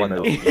referee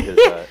move.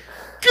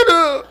 Get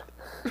up!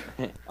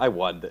 I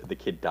won. The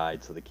kid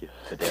died, so the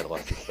dad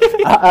lost his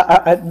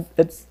son.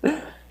 It's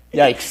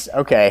yikes.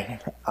 Okay.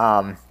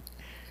 I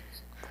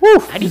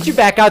need you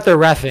back out there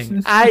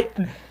reffing.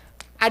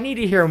 I need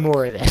to hear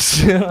more of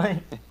this.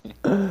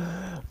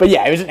 But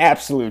yeah, it was an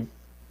absolute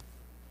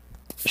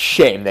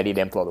shame that he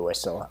didn't blow the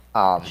whistle.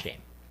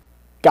 Shame.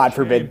 God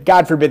forbid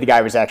the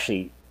guy was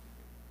actually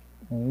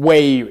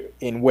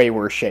in way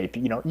worse shape.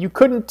 You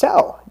couldn't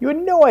tell. You had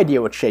no idea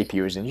what shape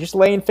he was in. Just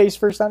laying face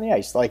first on the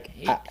ice,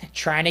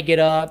 trying to get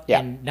up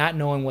and not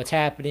knowing what's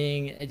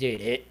happening,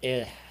 dude.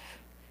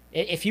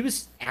 If he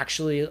was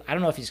actually, I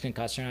don't know if he's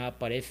concussed or not,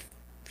 but if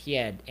he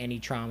had any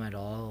trauma at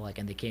all,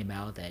 and they came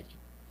out that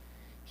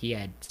he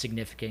had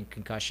significant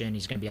concussion,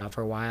 he's going to be out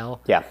for a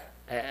while. Yeah.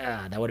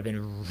 That would have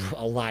been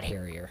a lot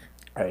hairier.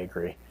 I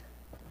agree.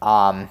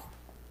 Why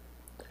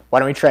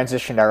don't we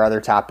transition to our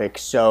other topic?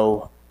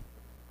 So,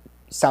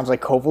 sounds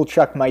like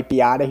Kovalchuk might be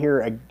out of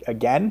here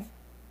again.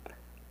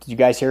 Did you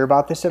guys hear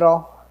about this at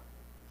all?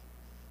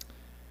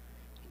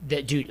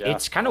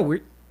 It's kind of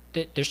weird.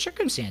 There's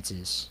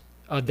circumstances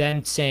of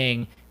them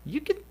saying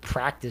you can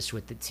practice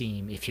with the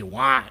team if you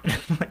want,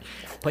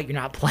 but you're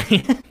not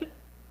playing.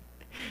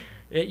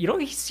 You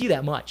don't see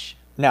that much.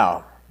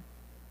 No.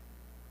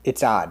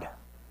 It's odd.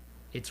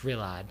 It's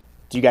real odd.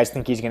 Do you guys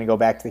think he's going to go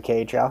back to the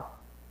KHL?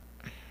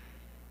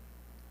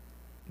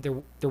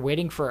 They're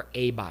waiting for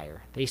a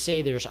buyer. They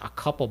say there's a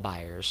couple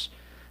buyers,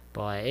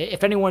 but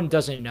if anyone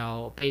doesn't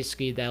know,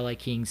 basically the LA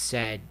Kings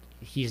said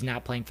he's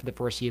not playing for the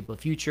foreseeable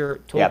future,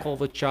 told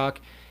Kovalchuk,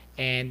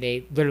 and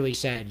they literally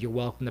said you're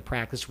welcome to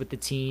practice with the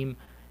team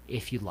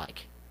if you'd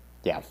like.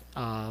 Yeah.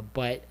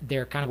 But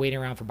they're kind of waiting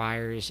around for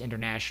buyers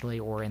internationally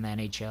or in the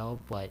NHL,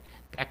 but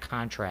that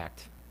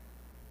contract,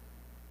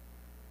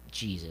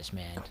 Jesus,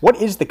 man.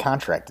 What is the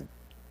contract?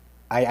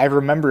 I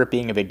remember it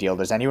being a big deal.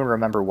 Does anyone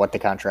remember what the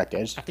contract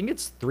is? I think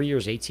it's 3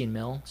 years, 18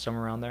 mil,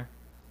 somewhere around there.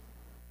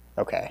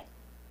 Okay.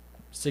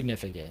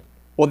 Significant.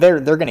 Well, they're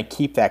going to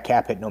keep that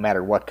cap hit no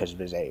matter what because of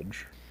his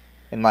age,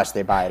 unless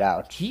they buy it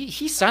out.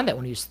 He signed that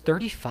when he was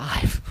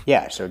 35.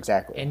 Yeah, so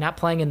exactly. And not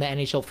playing in the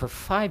NHL for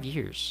 5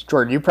 years.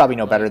 Jordan, you probably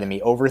know better than me.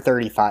 Over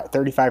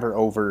 35 or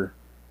over,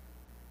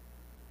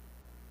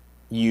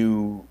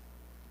 you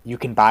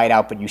can buy it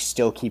out, but you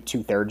still keep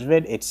 2/3 of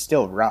it. It's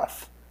still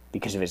rough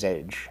because of his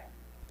age.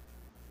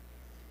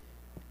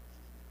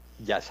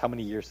 Yes. How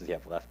many years does he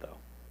have left, though?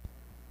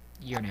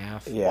 Year and a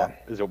half. Yeah.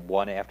 Is it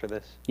one after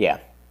this? Yeah.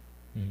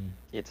 Mm-hmm.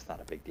 It's not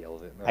a big deal,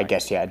 is it? I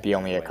guess, it'd be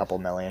only a couple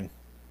million.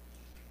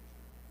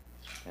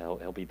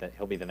 He'll be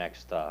the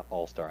next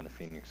All-Star on the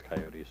Phoenix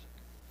Coyotes.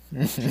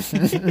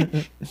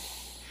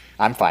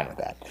 I'm fine with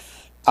that.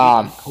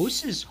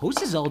 Host is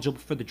eligible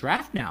for the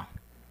draft now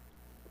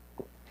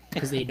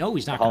because they know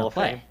he's not going to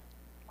play. Fame?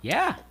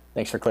 Yeah.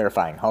 Thanks for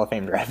clarifying. Hall of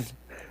Fame draft.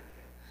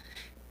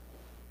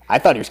 I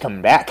thought he was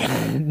coming back.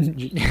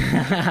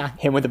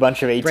 Him with a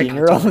bunch of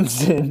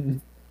 18-year-olds.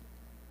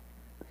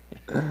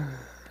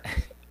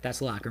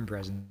 That's locker room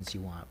presence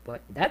you want.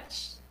 But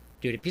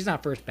dude, if he's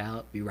not first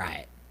ballot, we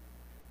riot.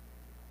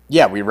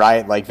 Yeah, we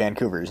riot like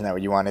Vancouver. Isn't that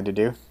what you wanted to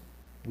do?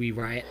 We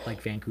riot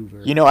like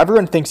Vancouver.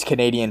 Everyone thinks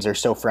Canadians are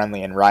so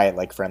friendly and riot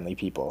like friendly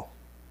people.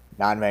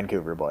 Not in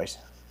Vancouver, boys.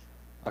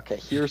 Okay,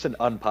 here's an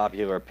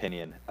unpopular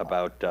opinion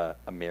about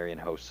Marian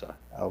Hossa.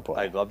 Oh, boy.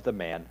 I love the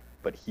man,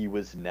 but he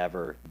was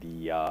never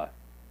the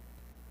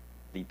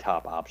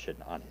top option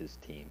on his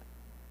team.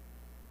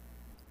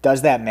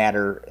 Does that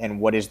matter, and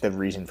what is the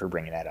reason for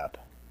bringing that up?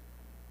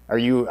 Are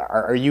you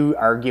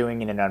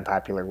arguing in an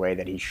unpopular way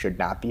that he should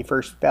not be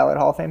first ballot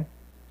Hall of Fame?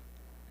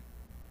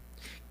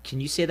 Can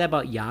you say that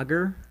about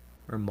Yager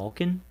or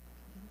Malkin?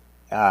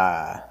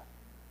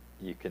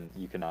 You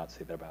cannot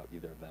say that about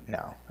either of them.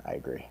 No, I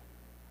agree.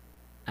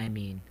 I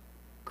mean,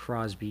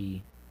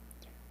 Crosby,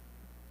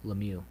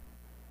 Lemieux.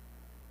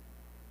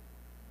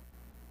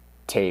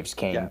 Taves,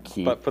 Kane, Yeah,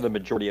 Keith. but for the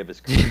majority of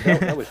his career,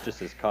 that was just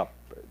his cup.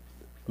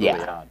 Early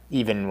on.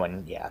 Even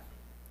when,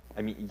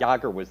 I mean,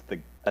 Yager was the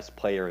best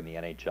player in the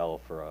NHL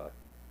for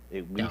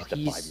at least a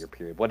 5-year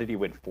period. What did he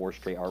win? 4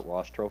 straight Art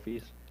Ross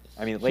trophies?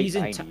 I mean, late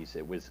 90s,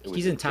 it was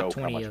he's a in top joke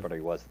 20 how much of better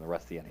he was than the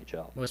rest of the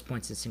NHL. most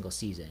points in a single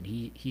season.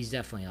 He's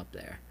definitely up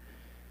there.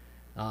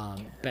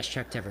 Best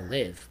Czech to ever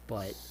live,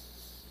 but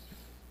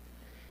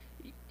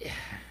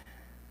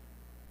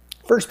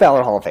first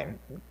ballot Hall of Fame.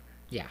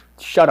 yeah.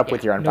 Shut up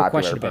with your No unpopular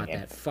question opinion.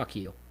 about that. Fuck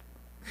you.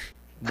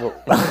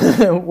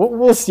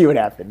 We'll see what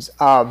happens.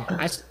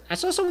 I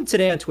saw someone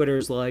today on Twitter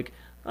is like,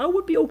 I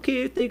would be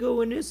okay if they go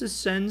in as a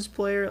Sens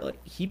player.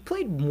 Like, he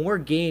played more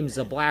games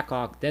a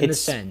Blackhawk than the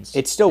Sens.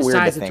 It's still weird to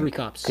besides the think 3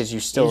 cups. because you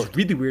still. It's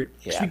really weird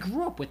because Yeah. we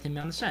grew up with him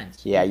on the Sens.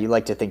 Yeah, you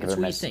like to think That's of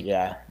him what you as think.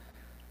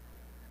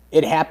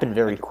 It happened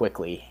very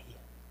quickly.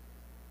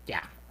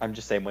 Yeah. I'm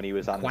just saying when he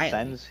was on Quietly.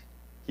 the Sens,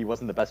 he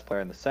wasn't the best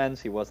player in the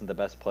Sens. He wasn't the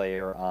best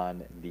player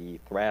on the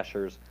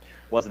Thrashers.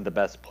 Wasn't the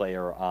best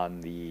player on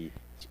the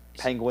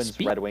Penguins,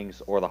 Red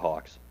Wings, or the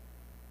Hawks.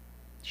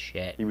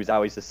 Shit. He was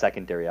always the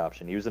secondary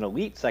option. He was an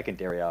elite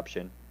secondary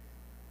option,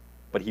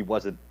 but he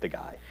wasn't the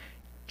guy.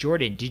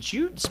 Jordan,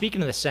 speaking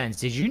of the Sens,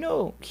 did you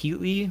know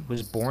Heatley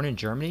was born in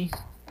Germany?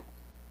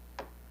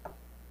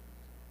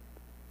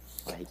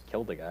 He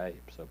killed a guy,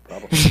 so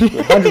probably.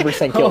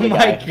 100% killed Oh the my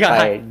guy God.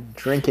 by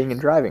drinking and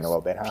driving a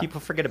little bit, huh? People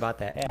forget about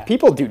that. Yeah.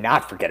 People do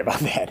not forget about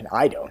that.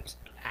 I don't.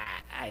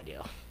 I do.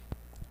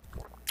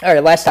 All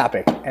right, last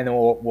topic, and then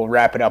we'll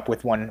wrap it up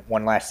with one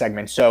last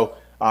segment. So,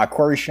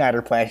 Corey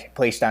Schneider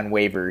placed on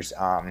waivers.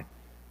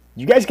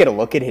 You guys get a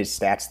look at his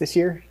stats this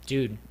year?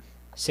 Dude,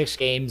 6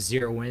 games,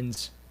 0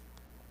 wins.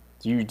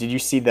 Did you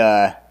see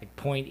the Like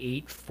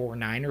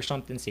 .849 or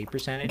something save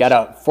percentage? got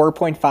a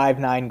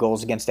 4.59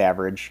 goals against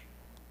average,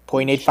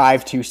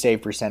 .852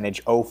 save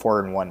percentage,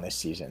 0-4-1 this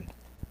season.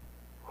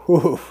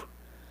 Whew.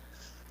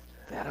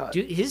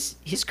 Dude,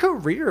 his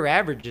career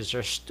averages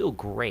are still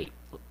great.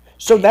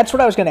 So that's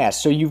what I was going to ask.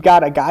 So you've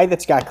got a guy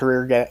that's got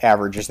career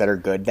averages that are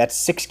good. That's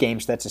 6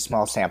 games. That's a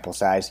small sample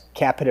size.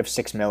 Cap hit of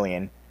 $6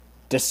 million.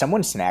 Does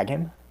someone snag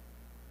him?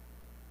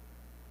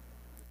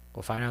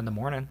 We'll find out in the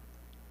morning.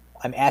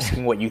 I'm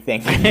asking what you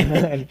think.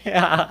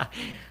 Yeah.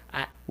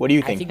 What do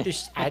you think?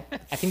 I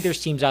think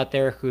there's teams out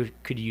there who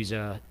could use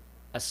a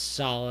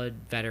solid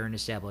veteran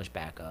established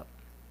backup.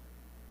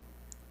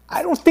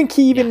 I don't think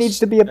he even Yes. needs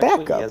to be a Actually,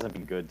 backup. he hasn't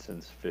been good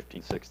since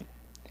 15, 16.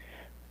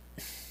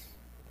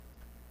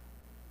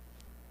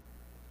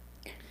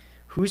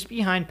 Who's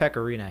behind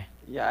Pecorine?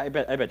 Yeah, I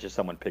bet you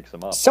someone picks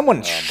him up.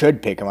 Someone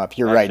should pick him up.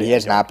 You're right. actually, He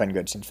has yeah. not been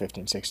good since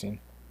 15-16.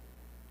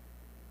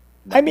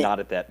 I mean- not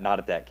at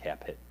that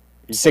cap hit.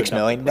 He's $6 good enough to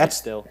million, play that's-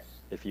 still.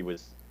 If he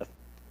was a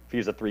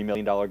 $3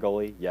 million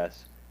goalie,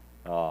 yes.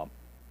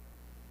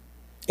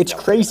 It's No,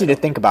 crazy I to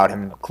don't. think about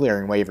him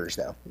clearing waivers,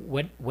 though.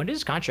 When does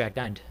his contract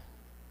end?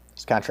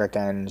 His contract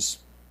ends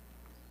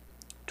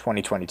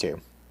 2022.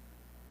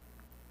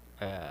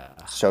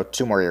 So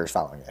 2 more years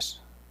following this.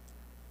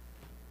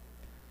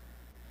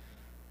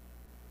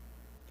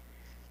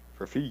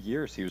 For a few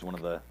years, he was one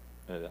of the,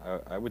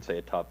 I would say,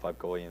 a top 5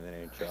 goalie in the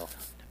NHL.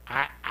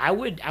 I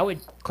would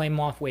claim him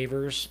off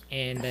waivers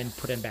and then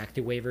put him back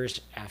to waivers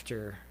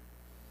after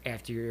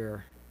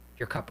your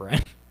cup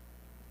run.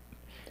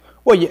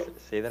 Well,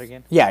 Say that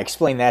again. yeah.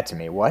 Explain that to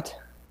me. What?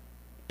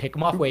 Pick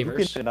him off Who waivers.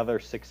 gets another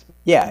 $6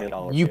 Yeah,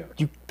 million you player?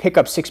 you pick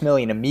up $6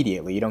 million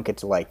immediately. You don't get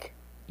to like.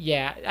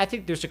 Yeah, I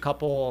think there's a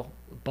couple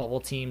bubble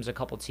teams, a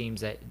couple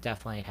teams that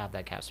definitely have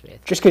that cap space.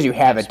 Just because you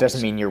have it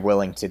doesn't mean you're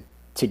willing to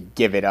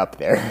give it up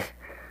there.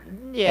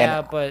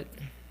 Yeah, but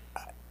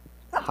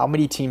How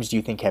many teams do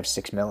you think have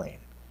 $6 million?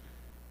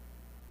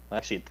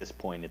 Actually, at this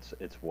point, it's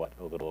what,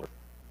 a little over.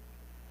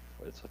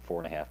 It's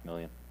 $4.5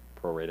 million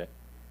prorated.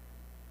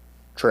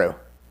 True.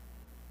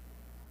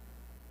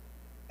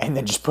 And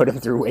then just put them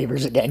through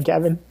waivers again,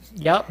 Kevin.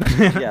 yep.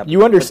 Yeah,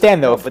 You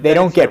understand though, if but they then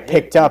don't it's your get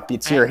picked up,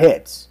 it's your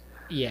hits,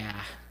 Yeah.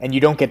 and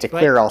you don't get to But-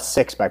 clear all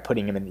 6 by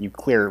putting him in. You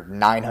clear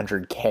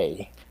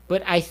 900K.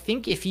 But I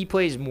think if he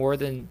plays more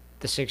than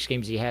the 6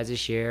 games he has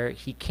this year,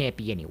 he can't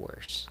be any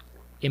worse,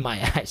 in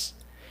my eyes.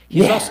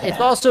 Yeah. It's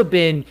also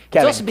been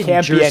Kevin,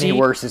 can't Jersey. be any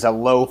worse is a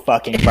low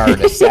fucking bar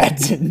to set.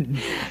 Just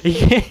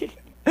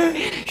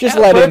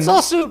Yeah, let but him. it's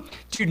also,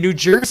 dude, New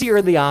Jersey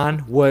early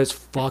on was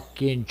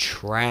fucking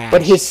trash.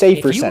 But his save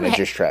If you percentage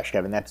ha- is trash,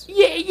 Kevin. That's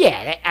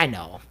Yeah, I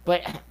know.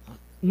 But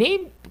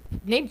name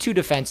 2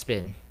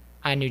 defensemen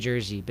on New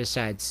Jersey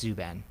besides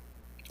Subban.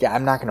 yeah.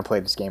 I'm not gonna play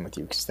this game with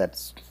you because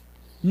that's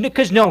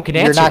Because no one can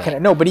answer you're not it. gonna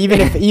no. But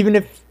even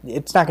if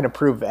it's not gonna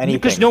prove anything.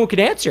 Because no one can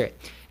answer it.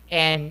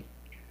 And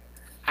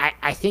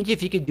I think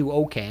if he could do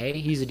okay,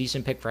 he's a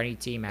decent pick for any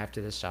team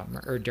after the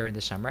summer or during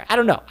the summer. I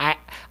don't know. I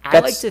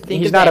like to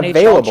think he's of not the NHL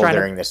available trying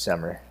during this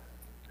summer.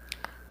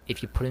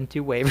 if you put him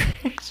through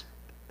waivers.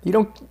 You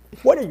don't.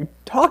 What are you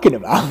talking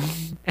about?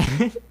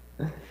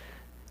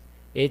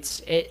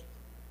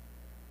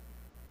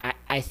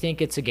 I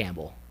think it's a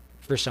gamble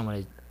for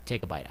someone to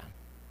take a bite on.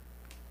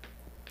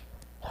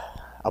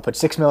 I'll put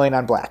 $6 million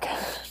on black.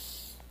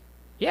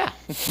 Yeah.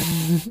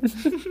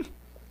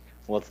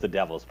 Well, it's the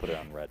Devils. Put it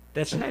on red.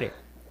 That's Schneider.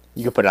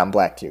 You could put it on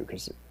black too,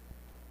 because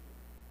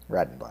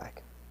red and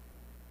black.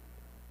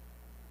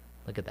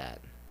 Look at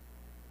that.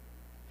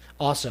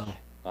 Also,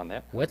 On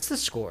that. what's the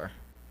score?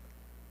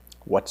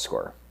 What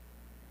score?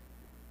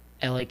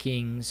 LA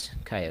Kings,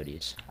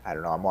 Coyotes. I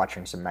don't know. I'm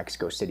watching some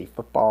Mexico City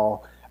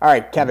football. All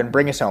right, Kevin,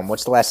 bring us home.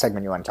 What's the last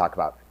segment you want to talk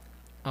about?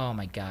 Oh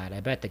my God! I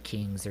bet the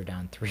Kings are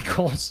down 3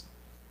 goals.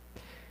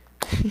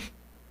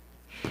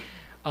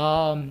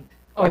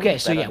 Okay,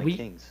 so Bet yeah, on the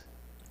Kings.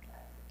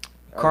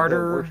 Carter.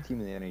 Are the worst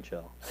team in the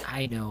NHL.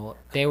 I know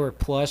they were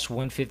plus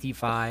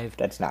 155.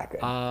 That's not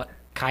good.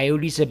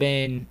 Coyotes have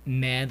been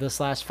mad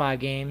this last 5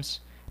 games,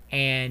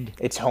 and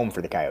It's home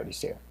for the Coyotes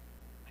too.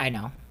 I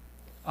know.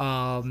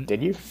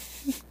 Did you?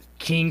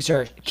 Kings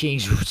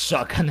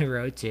suck on the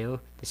road too.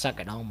 They suck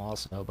at home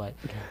also, but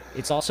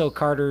it's also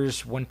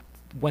Carter's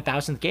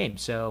 1,000th game,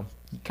 so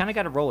you kind of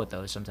got to roll with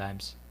those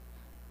sometimes.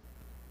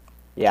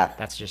 Yeah.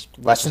 That's just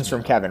Lessons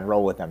from Kevin.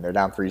 Roll with them. They're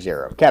down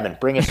 3-0. Kevin,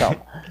 bring us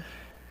home.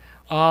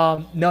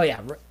 No, yeah.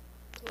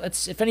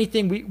 Let's. If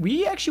anything,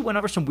 we actually went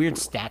over some weird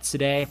stats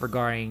today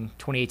regarding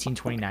 2018,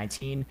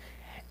 2019,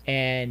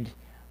 and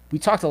we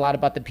talked a lot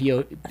about the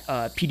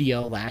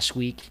PDO last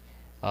week.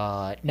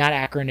 Not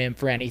acronym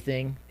for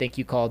anything. Thank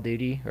you, Call of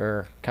Duty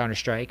or Counter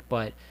Strike,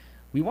 but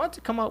we want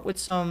to come up with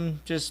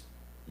some just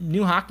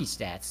new hockey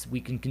stats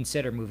we can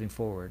consider moving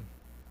forward.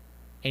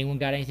 Anyone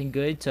got anything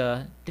good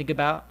to think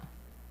about?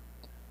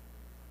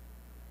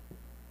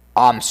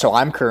 So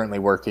I'm currently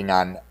working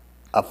on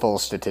a full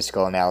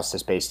statistical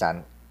analysis based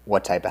on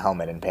what type of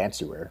helmet and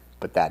pants you wear,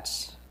 but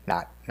that's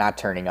not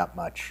turning up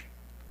much.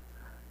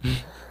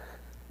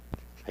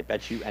 I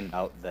bet you end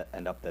up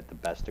that the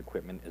best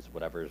equipment is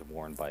whatever is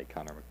worn by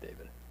Connor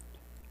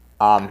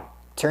McDavid.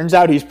 Turns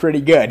out he's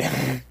pretty good.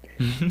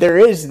 There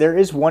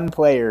is one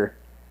player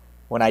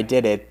when I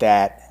did it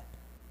that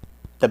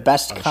the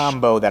best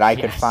combo that I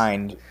could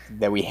find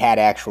that we had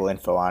actual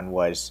info on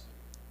was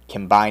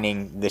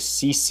combining the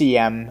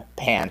CCM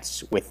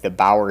pants with the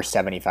Bauer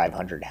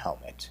 7500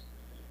 helmet.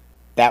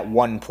 That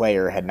one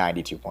player had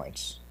 92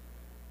 points.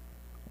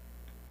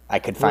 I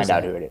could find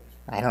out who it is.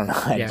 I don't know.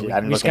 Yeah,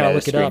 I'm we just looking gotta at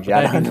look a it up. screenshot.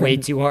 That'd be way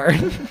too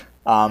hard.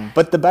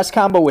 But the best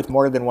combo with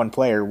more than one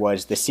player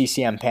was the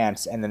CCM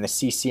pants and then the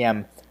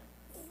CCM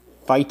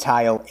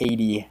Vitile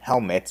 80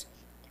 helmet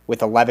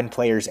with 11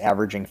 players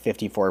averaging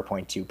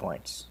 54.2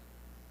 points.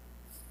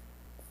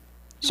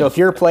 So if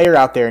you're a player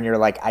out there and you're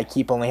like, I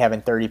keep only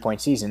having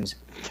 30-point seasons,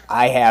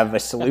 I have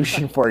a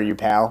solution for you,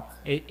 pal.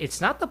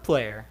 It's not the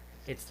player.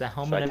 It's the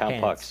helmet and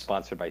Tri-Town Puck, pants.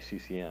 sponsored by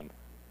CCM.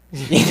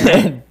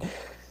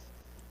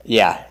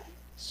 Yeah.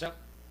 So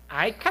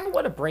I kind of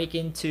want to break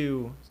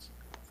into.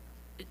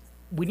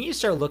 We need to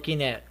start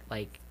looking at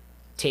like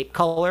tape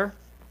color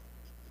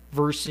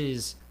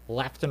versus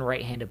left and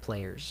right-handed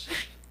players.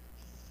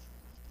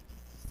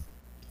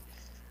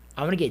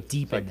 I'm gonna get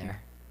deep in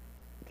there.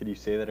 Could you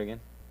say that again?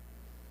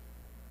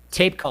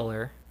 Tape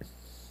color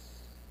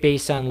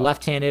based on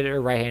left-handed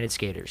or right-handed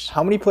skaters.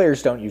 How many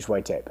players don't use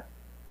white tape?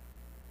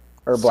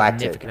 Or black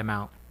tape? Significant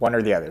amount. One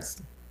or the other.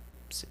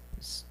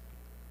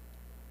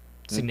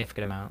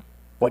 Significant amount.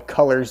 What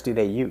colors do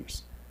they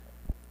use?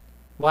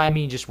 Well, I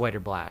mean just white or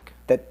black.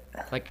 That.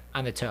 Like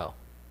on the toe.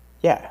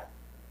 Yeah.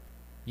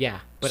 Yeah.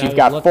 So you've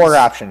got 4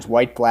 options: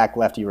 white, black,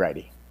 lefty,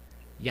 righty.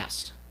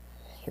 Yes.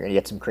 You're gonna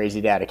get some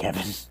crazy data,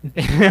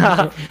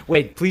 Kevin.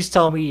 Wait, please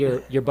tell me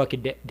your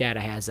bucket data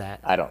has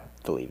that. I don't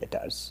believe it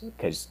does,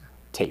 because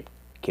tape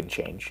can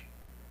change.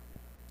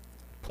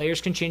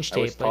 Players can change I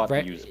was tape, taught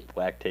but to use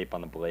black tape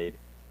on the blade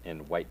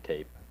and white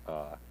tape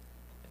at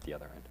the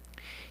other end.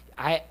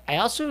 I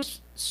also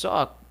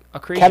saw a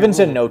crazy. Kevin's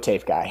a rule. no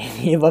tape guy.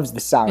 He loves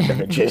the sound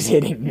of it just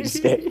hitting the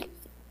stick.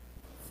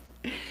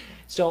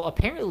 So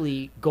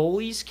apparently,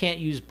 goalies can't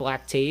use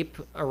black tape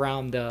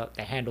around the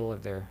handle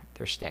of their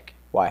stick.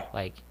 Why?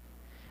 Like,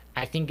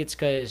 I think it's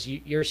because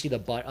you ever see the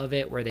butt of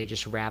it where they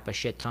just wrap a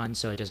shit ton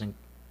so it doesn't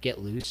get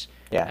loose.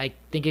 Yeah. I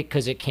think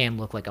because it can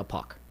look like a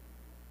puck,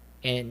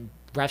 and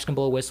refs can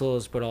blow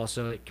whistles, but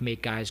also it can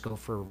make guys go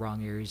for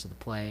wrong areas of the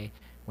play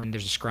when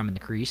there's a scrum in the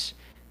crease.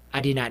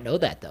 I did not know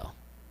that though.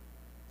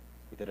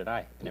 Neither did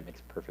I, and it makes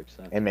perfect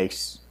sense. It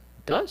makes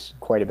It does.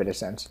 quite a bit of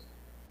sense.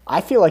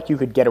 I feel like you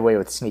could get away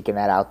with sneaking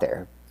that out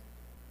there.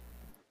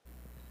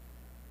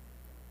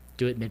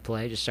 Do it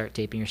mid-play. Just start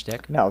taping your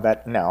stick. No.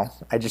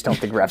 I just don't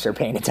think refs are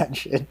paying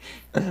attention.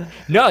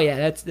 No,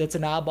 yeah, that's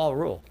an oddball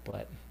rule,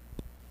 but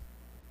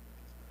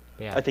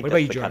yeah. I think what about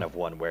that's you, the Jordan? kind of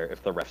one where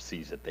if the ref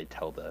sees it, they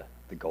tell the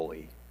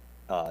goalie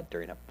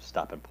during a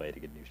stop and play to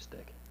get a new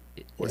stick.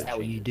 Is that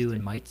what you do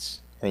in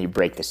mites? And then you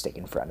break the stick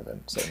in front of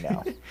him. Say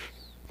no.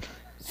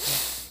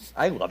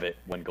 I love it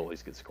when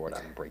goalies get scored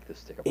on and break the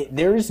stick.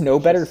 There is no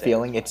better just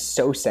feeling. satisfying. It's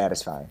so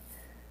satisfying.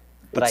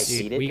 But I It's-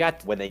 hate it we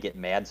got- when they get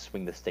mad,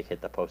 swing the stick,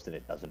 hit the post, and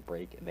it doesn't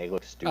break, and they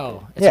look stupid.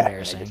 Oh, it's Yeah. And I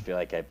embarrassing. just feel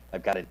like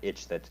I've got an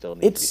itch that still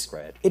needs to be It's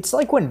scratched. it's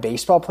like when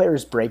baseball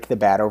players break the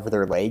bat over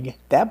their leg.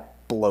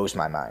 That blows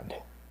my mind.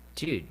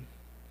 Dude,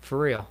 for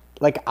real.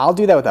 Like, I'll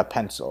do that with a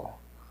pencil.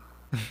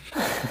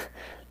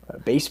 A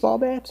baseball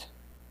bat?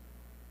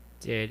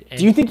 Dude. And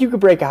Do you think you could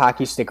break a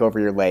hockey stick over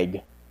your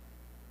leg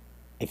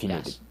if you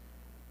needed? yes.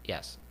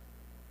 Yes.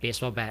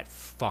 Baseball bat,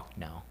 fuck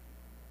no.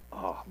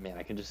 Oh man,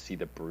 I can just see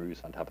the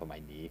bruise on top of my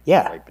knee.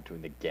 Yeah. Right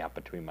between the gap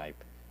between my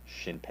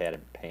shin pad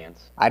and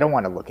pants. I don't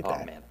want to look at Oh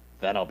that. man,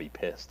 then I'll be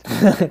pissed.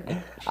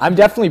 I'm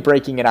definitely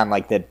breaking it on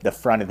like the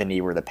front of the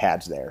knee where the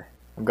pad's there.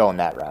 I'm going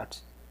that route.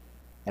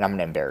 And I'm going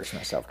to embarrass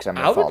myself because I'm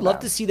going I to fall would love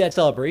down. to see that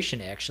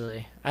celebration,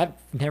 actually. I've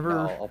never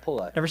I'll pull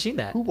that. never seen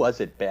that. Who was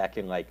it back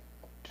in like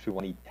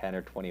 2010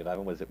 or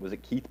 2011? Was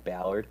it Keith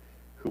Ballard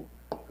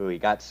who he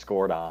got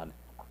scored on,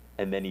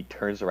 and then he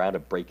turns around to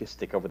break his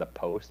stick over the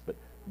post, but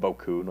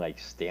Vokun like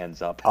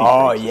stands up. And he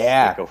Oh, breaks his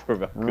yeah. stick over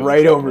Vokun's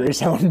Right over helmet.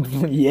 his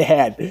own.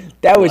 Yeah.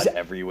 That was Blood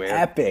everywhere.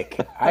 epic.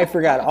 I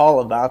forgot all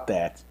about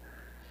that.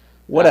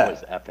 That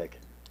was epic.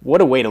 What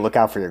a way to look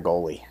out for your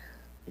goalie.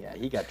 Yeah,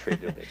 he got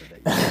traded a bit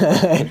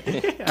that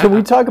year. Can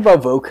we talk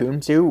about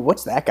Vokun too?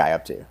 What's that guy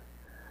up to?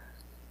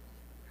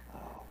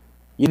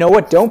 You know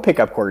what? Don't pick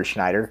up Corey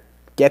Schneider.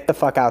 Get the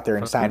fuck out there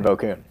and sign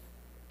Vokun.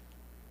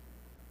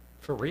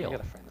 For I real.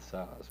 gotta find this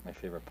out. It's my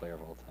favorite player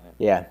of all time.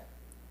 Yeah.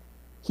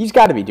 He's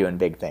got to be doing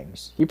big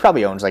things. He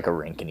probably owns like a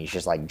rink and he's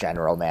just like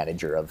general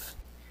manager of.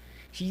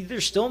 He's either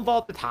still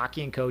involved with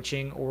hockey and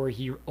coaching, or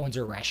he owns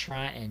a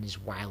restaurant and is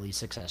wildly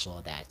successful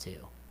at that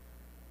too.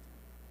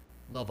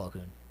 Love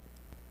Okun.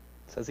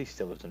 Says he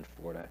still lives in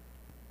Florida.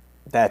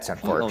 That's If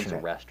he owns a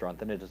unfortunate. restaurant,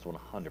 then it is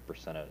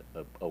 100%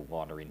 a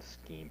laundering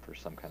scheme for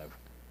some kind of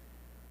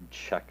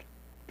Czech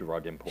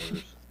drug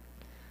importers.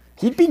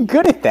 He'd be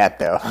good at that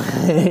though.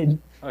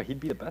 Oh, he'd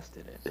be the best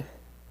at it.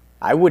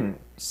 I wouldn't.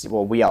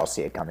 Well, we all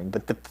see it coming,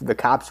 but the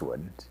cops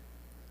wouldn't.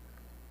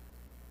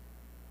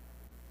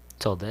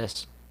 Till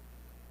this.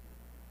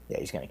 Yeah,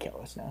 he's gonna kill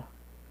us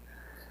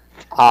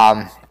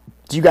now.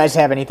 Do you guys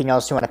have anything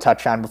else you want to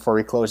touch on before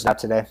we close it out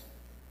today?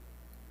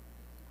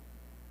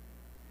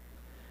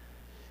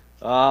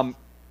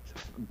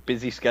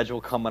 Busy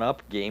schedule coming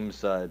up.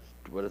 Games,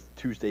 what is it,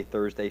 Tuesday,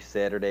 Thursday,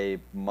 Saturday,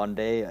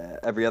 Monday,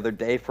 every other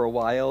day for a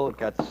while.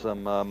 Got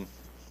some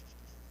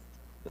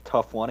a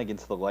tough one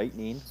against the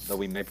Lightning, though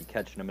we might be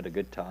catching them at a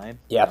good time.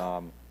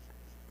 Yeah.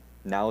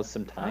 Now is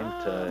some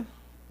time to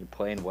you're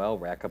playing well,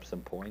 rack up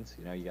some points.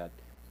 You know, you got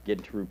get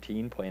into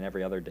routine, playing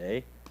every other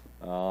day.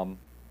 Let's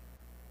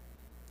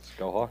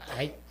go Hawks.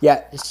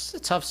 Yeah, This is a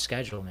tough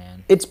schedule,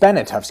 man. it's been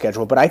a tough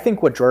schedule, but I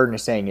think what Jordan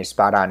is saying is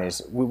spot on.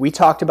 Is we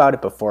talked about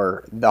it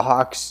before. The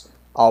Hawks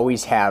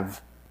always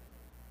have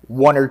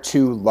one or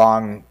two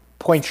long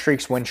point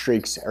streaks, win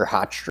streaks, or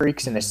hot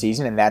streaks in a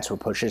season, and that's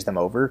what pushes them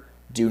over.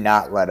 Do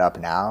not let up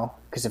now,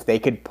 because if they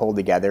could pull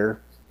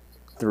together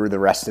through the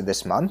rest of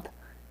this month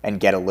and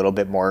get a little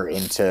bit more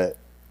into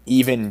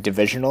even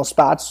divisional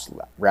spots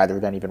rather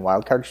than even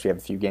wild cards, 'cause we have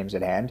a few games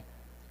at hand,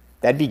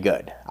 that'd be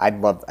good. I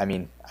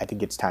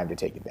think it's time to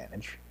take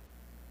advantage.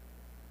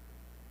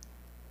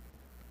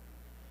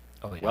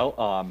 Oh, yeah.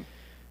 Well,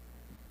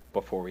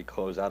 before we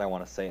close out, I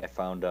want to say I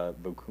found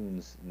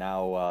Vokun's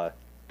now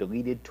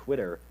deleted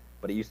Twitter,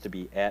 but it used to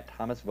be at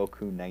Thomas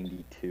Vokun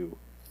 92,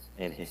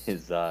 and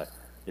his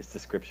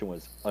description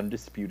was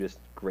undisputed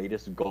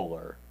greatest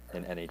goaler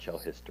in NHL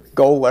history.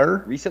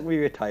 Goaler? Recently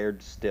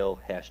retired, still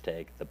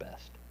hashtag the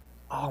best.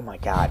 Oh my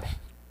god.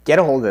 Get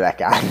a hold of that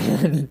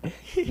guy.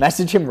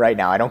 Message him right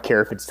now. I don't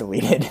care if it's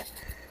deleted.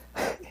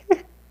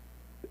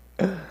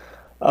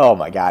 Oh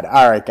my god.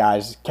 All right,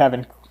 guys.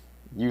 Kevin,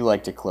 you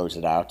like to close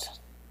it out.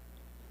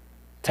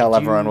 Tell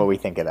everyone what we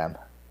think of them.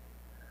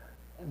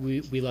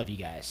 We love you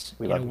guys.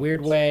 We In love a you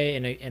weird guys. way,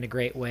 in a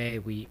great way,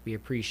 we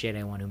appreciate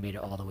anyone who made it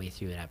all the way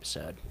through an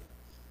episode.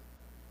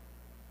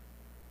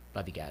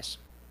 Love you guys.